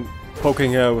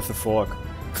poking her with the fork.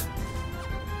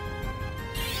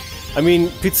 I mean,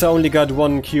 Pizza only got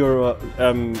one cure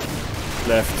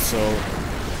left, so...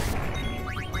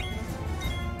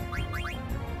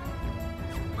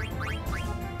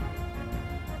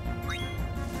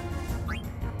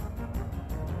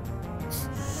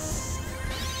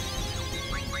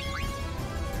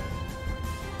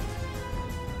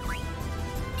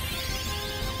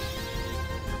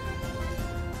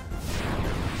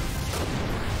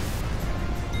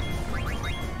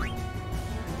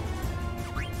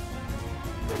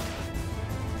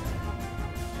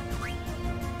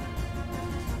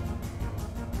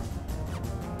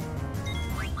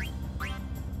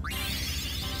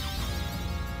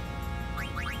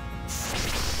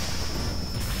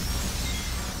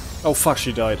 Oh fuck,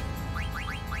 she died.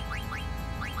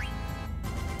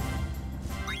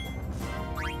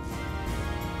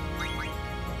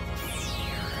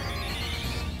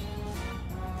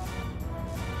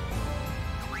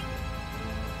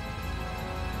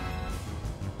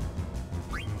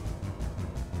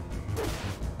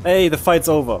 Hey, the fight's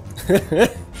over.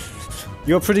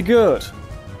 You're pretty good.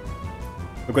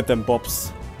 Look at them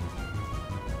bobs.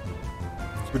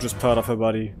 You're just part of her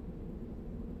body.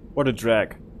 What a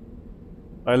drag.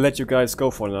 I'll let you guys go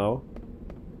for now.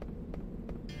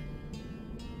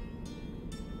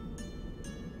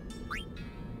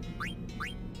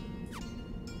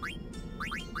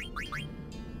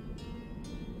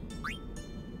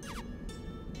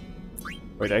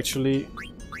 Wait, actually...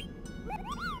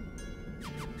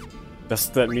 Does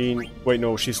that mean... Wait,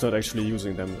 no, she's not actually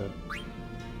using them then.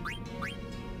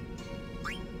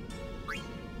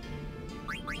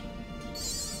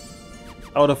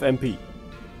 Out of MP.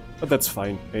 But that's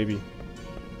fine, maybe.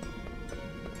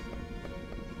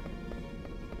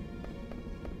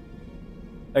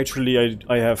 Actually,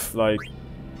 I have like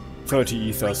 30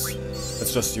 ethers.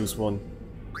 Let's just use one.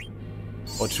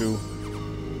 Or two.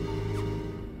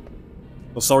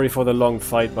 So sorry for the long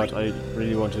fight, but I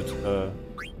really wanted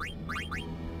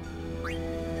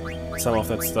some of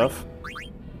that stuff.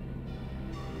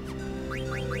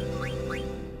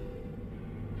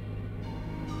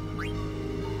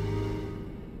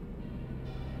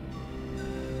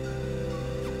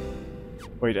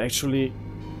 Wait, actually...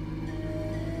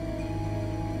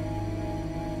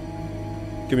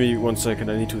 Give me 1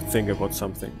 second, I need to think about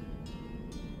something.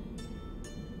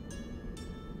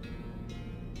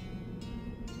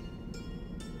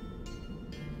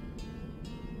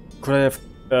 Could I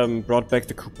have brought back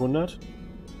the coupon nut?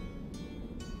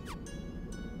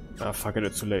 Ah, fuck it,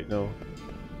 it's too late now.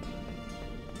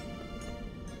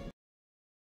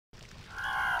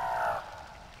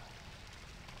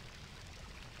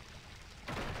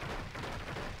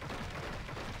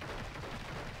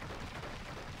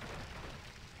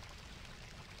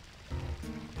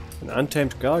 An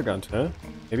untamed Gargant, huh?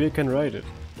 Maybe I can ride it.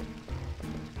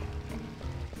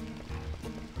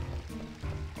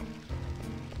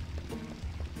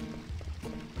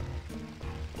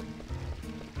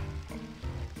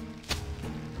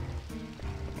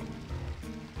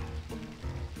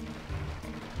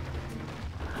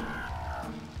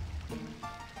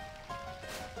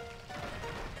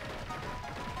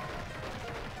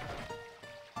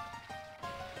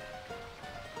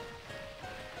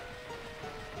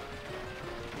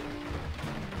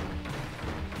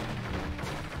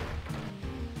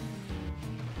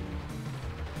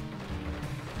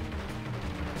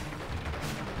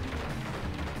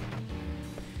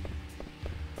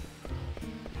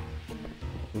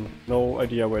 no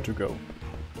idea where to go.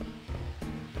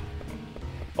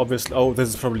 Obviously, oh, this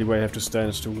is probably where I have to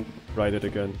stand to ride it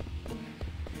again.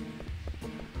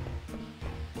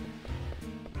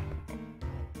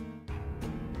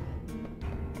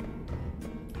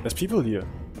 There's people here.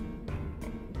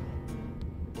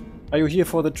 Are you here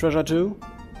for the treasure too?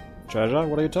 Treasure?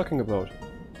 What are you talking about?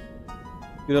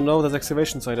 You don't know this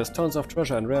excavation site has tons of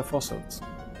treasure and rare fossils.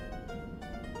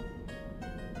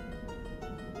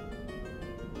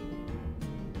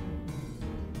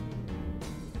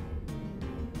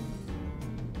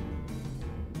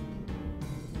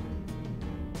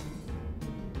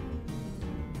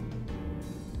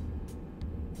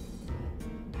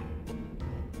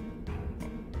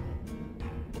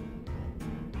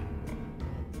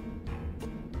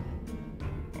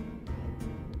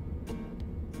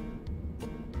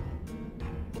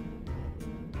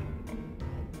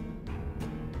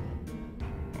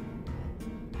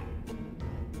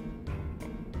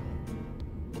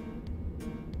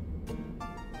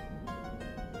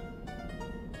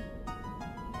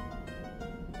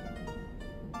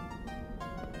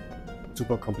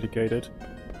 Super complicated.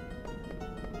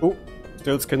 Oh,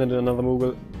 still skinned another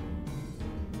Moogle.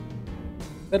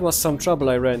 That was some trouble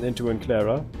I ran into in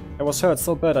Clara. I was hurt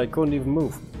so bad I couldn't even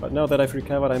move, but now that I've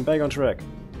recovered I'm back on track.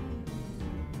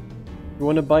 You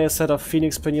wanna buy a set of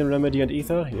Phoenix Pinion, Remedy and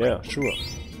Ether? Yeah, sure.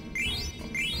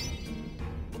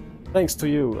 Thanks to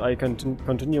you, I can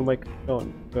continue my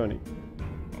journey.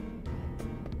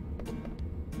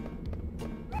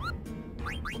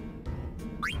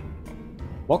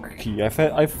 Mocky.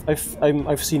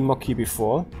 I've seen Mocky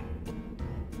before.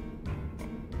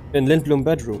 In Lindblum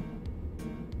bedroom.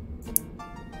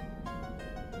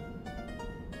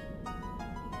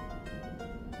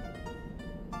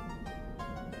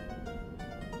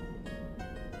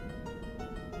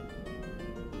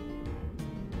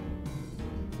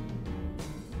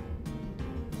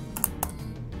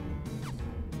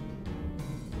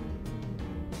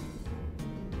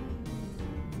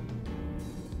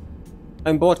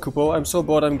 I'm bored, Kupo. I'm so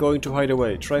bored I'm going to hide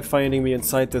away. Try finding me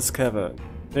inside this cavern.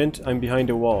 Hint, I'm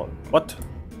behind a wall. What?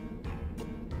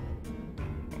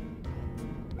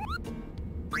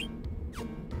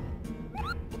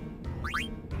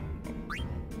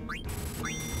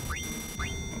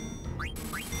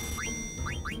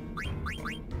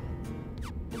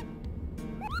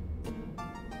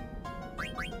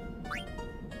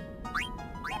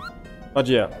 But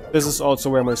yeah, this is also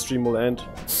where my stream will end.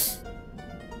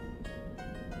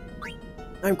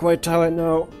 I'm quite tired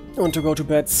now. I want to go to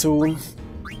bed soon.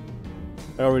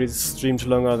 I already streamed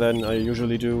longer than I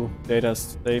usually do.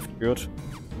 Data's saved, good.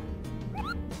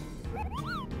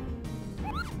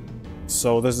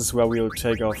 So this is where we'll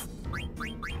take off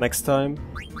next time.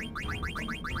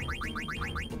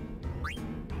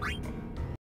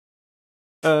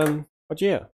 But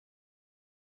yeah.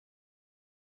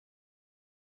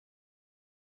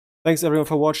 Thanks everyone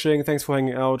for watching, thanks for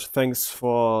hanging out, thanks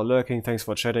for lurking, thanks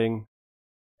for chatting.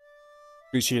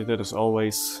 Appreciate it as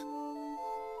always.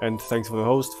 And thanks for the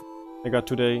host I got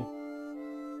today.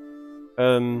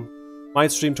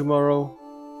 Might stream tomorrow.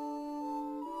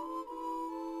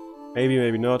 Maybe,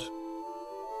 maybe not.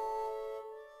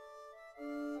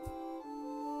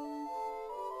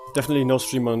 Definitely no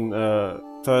stream on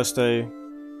Thursday.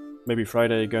 Maybe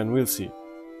Friday again, we'll see.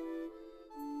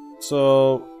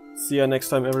 So, see ya next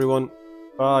time everyone.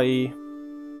 Bye.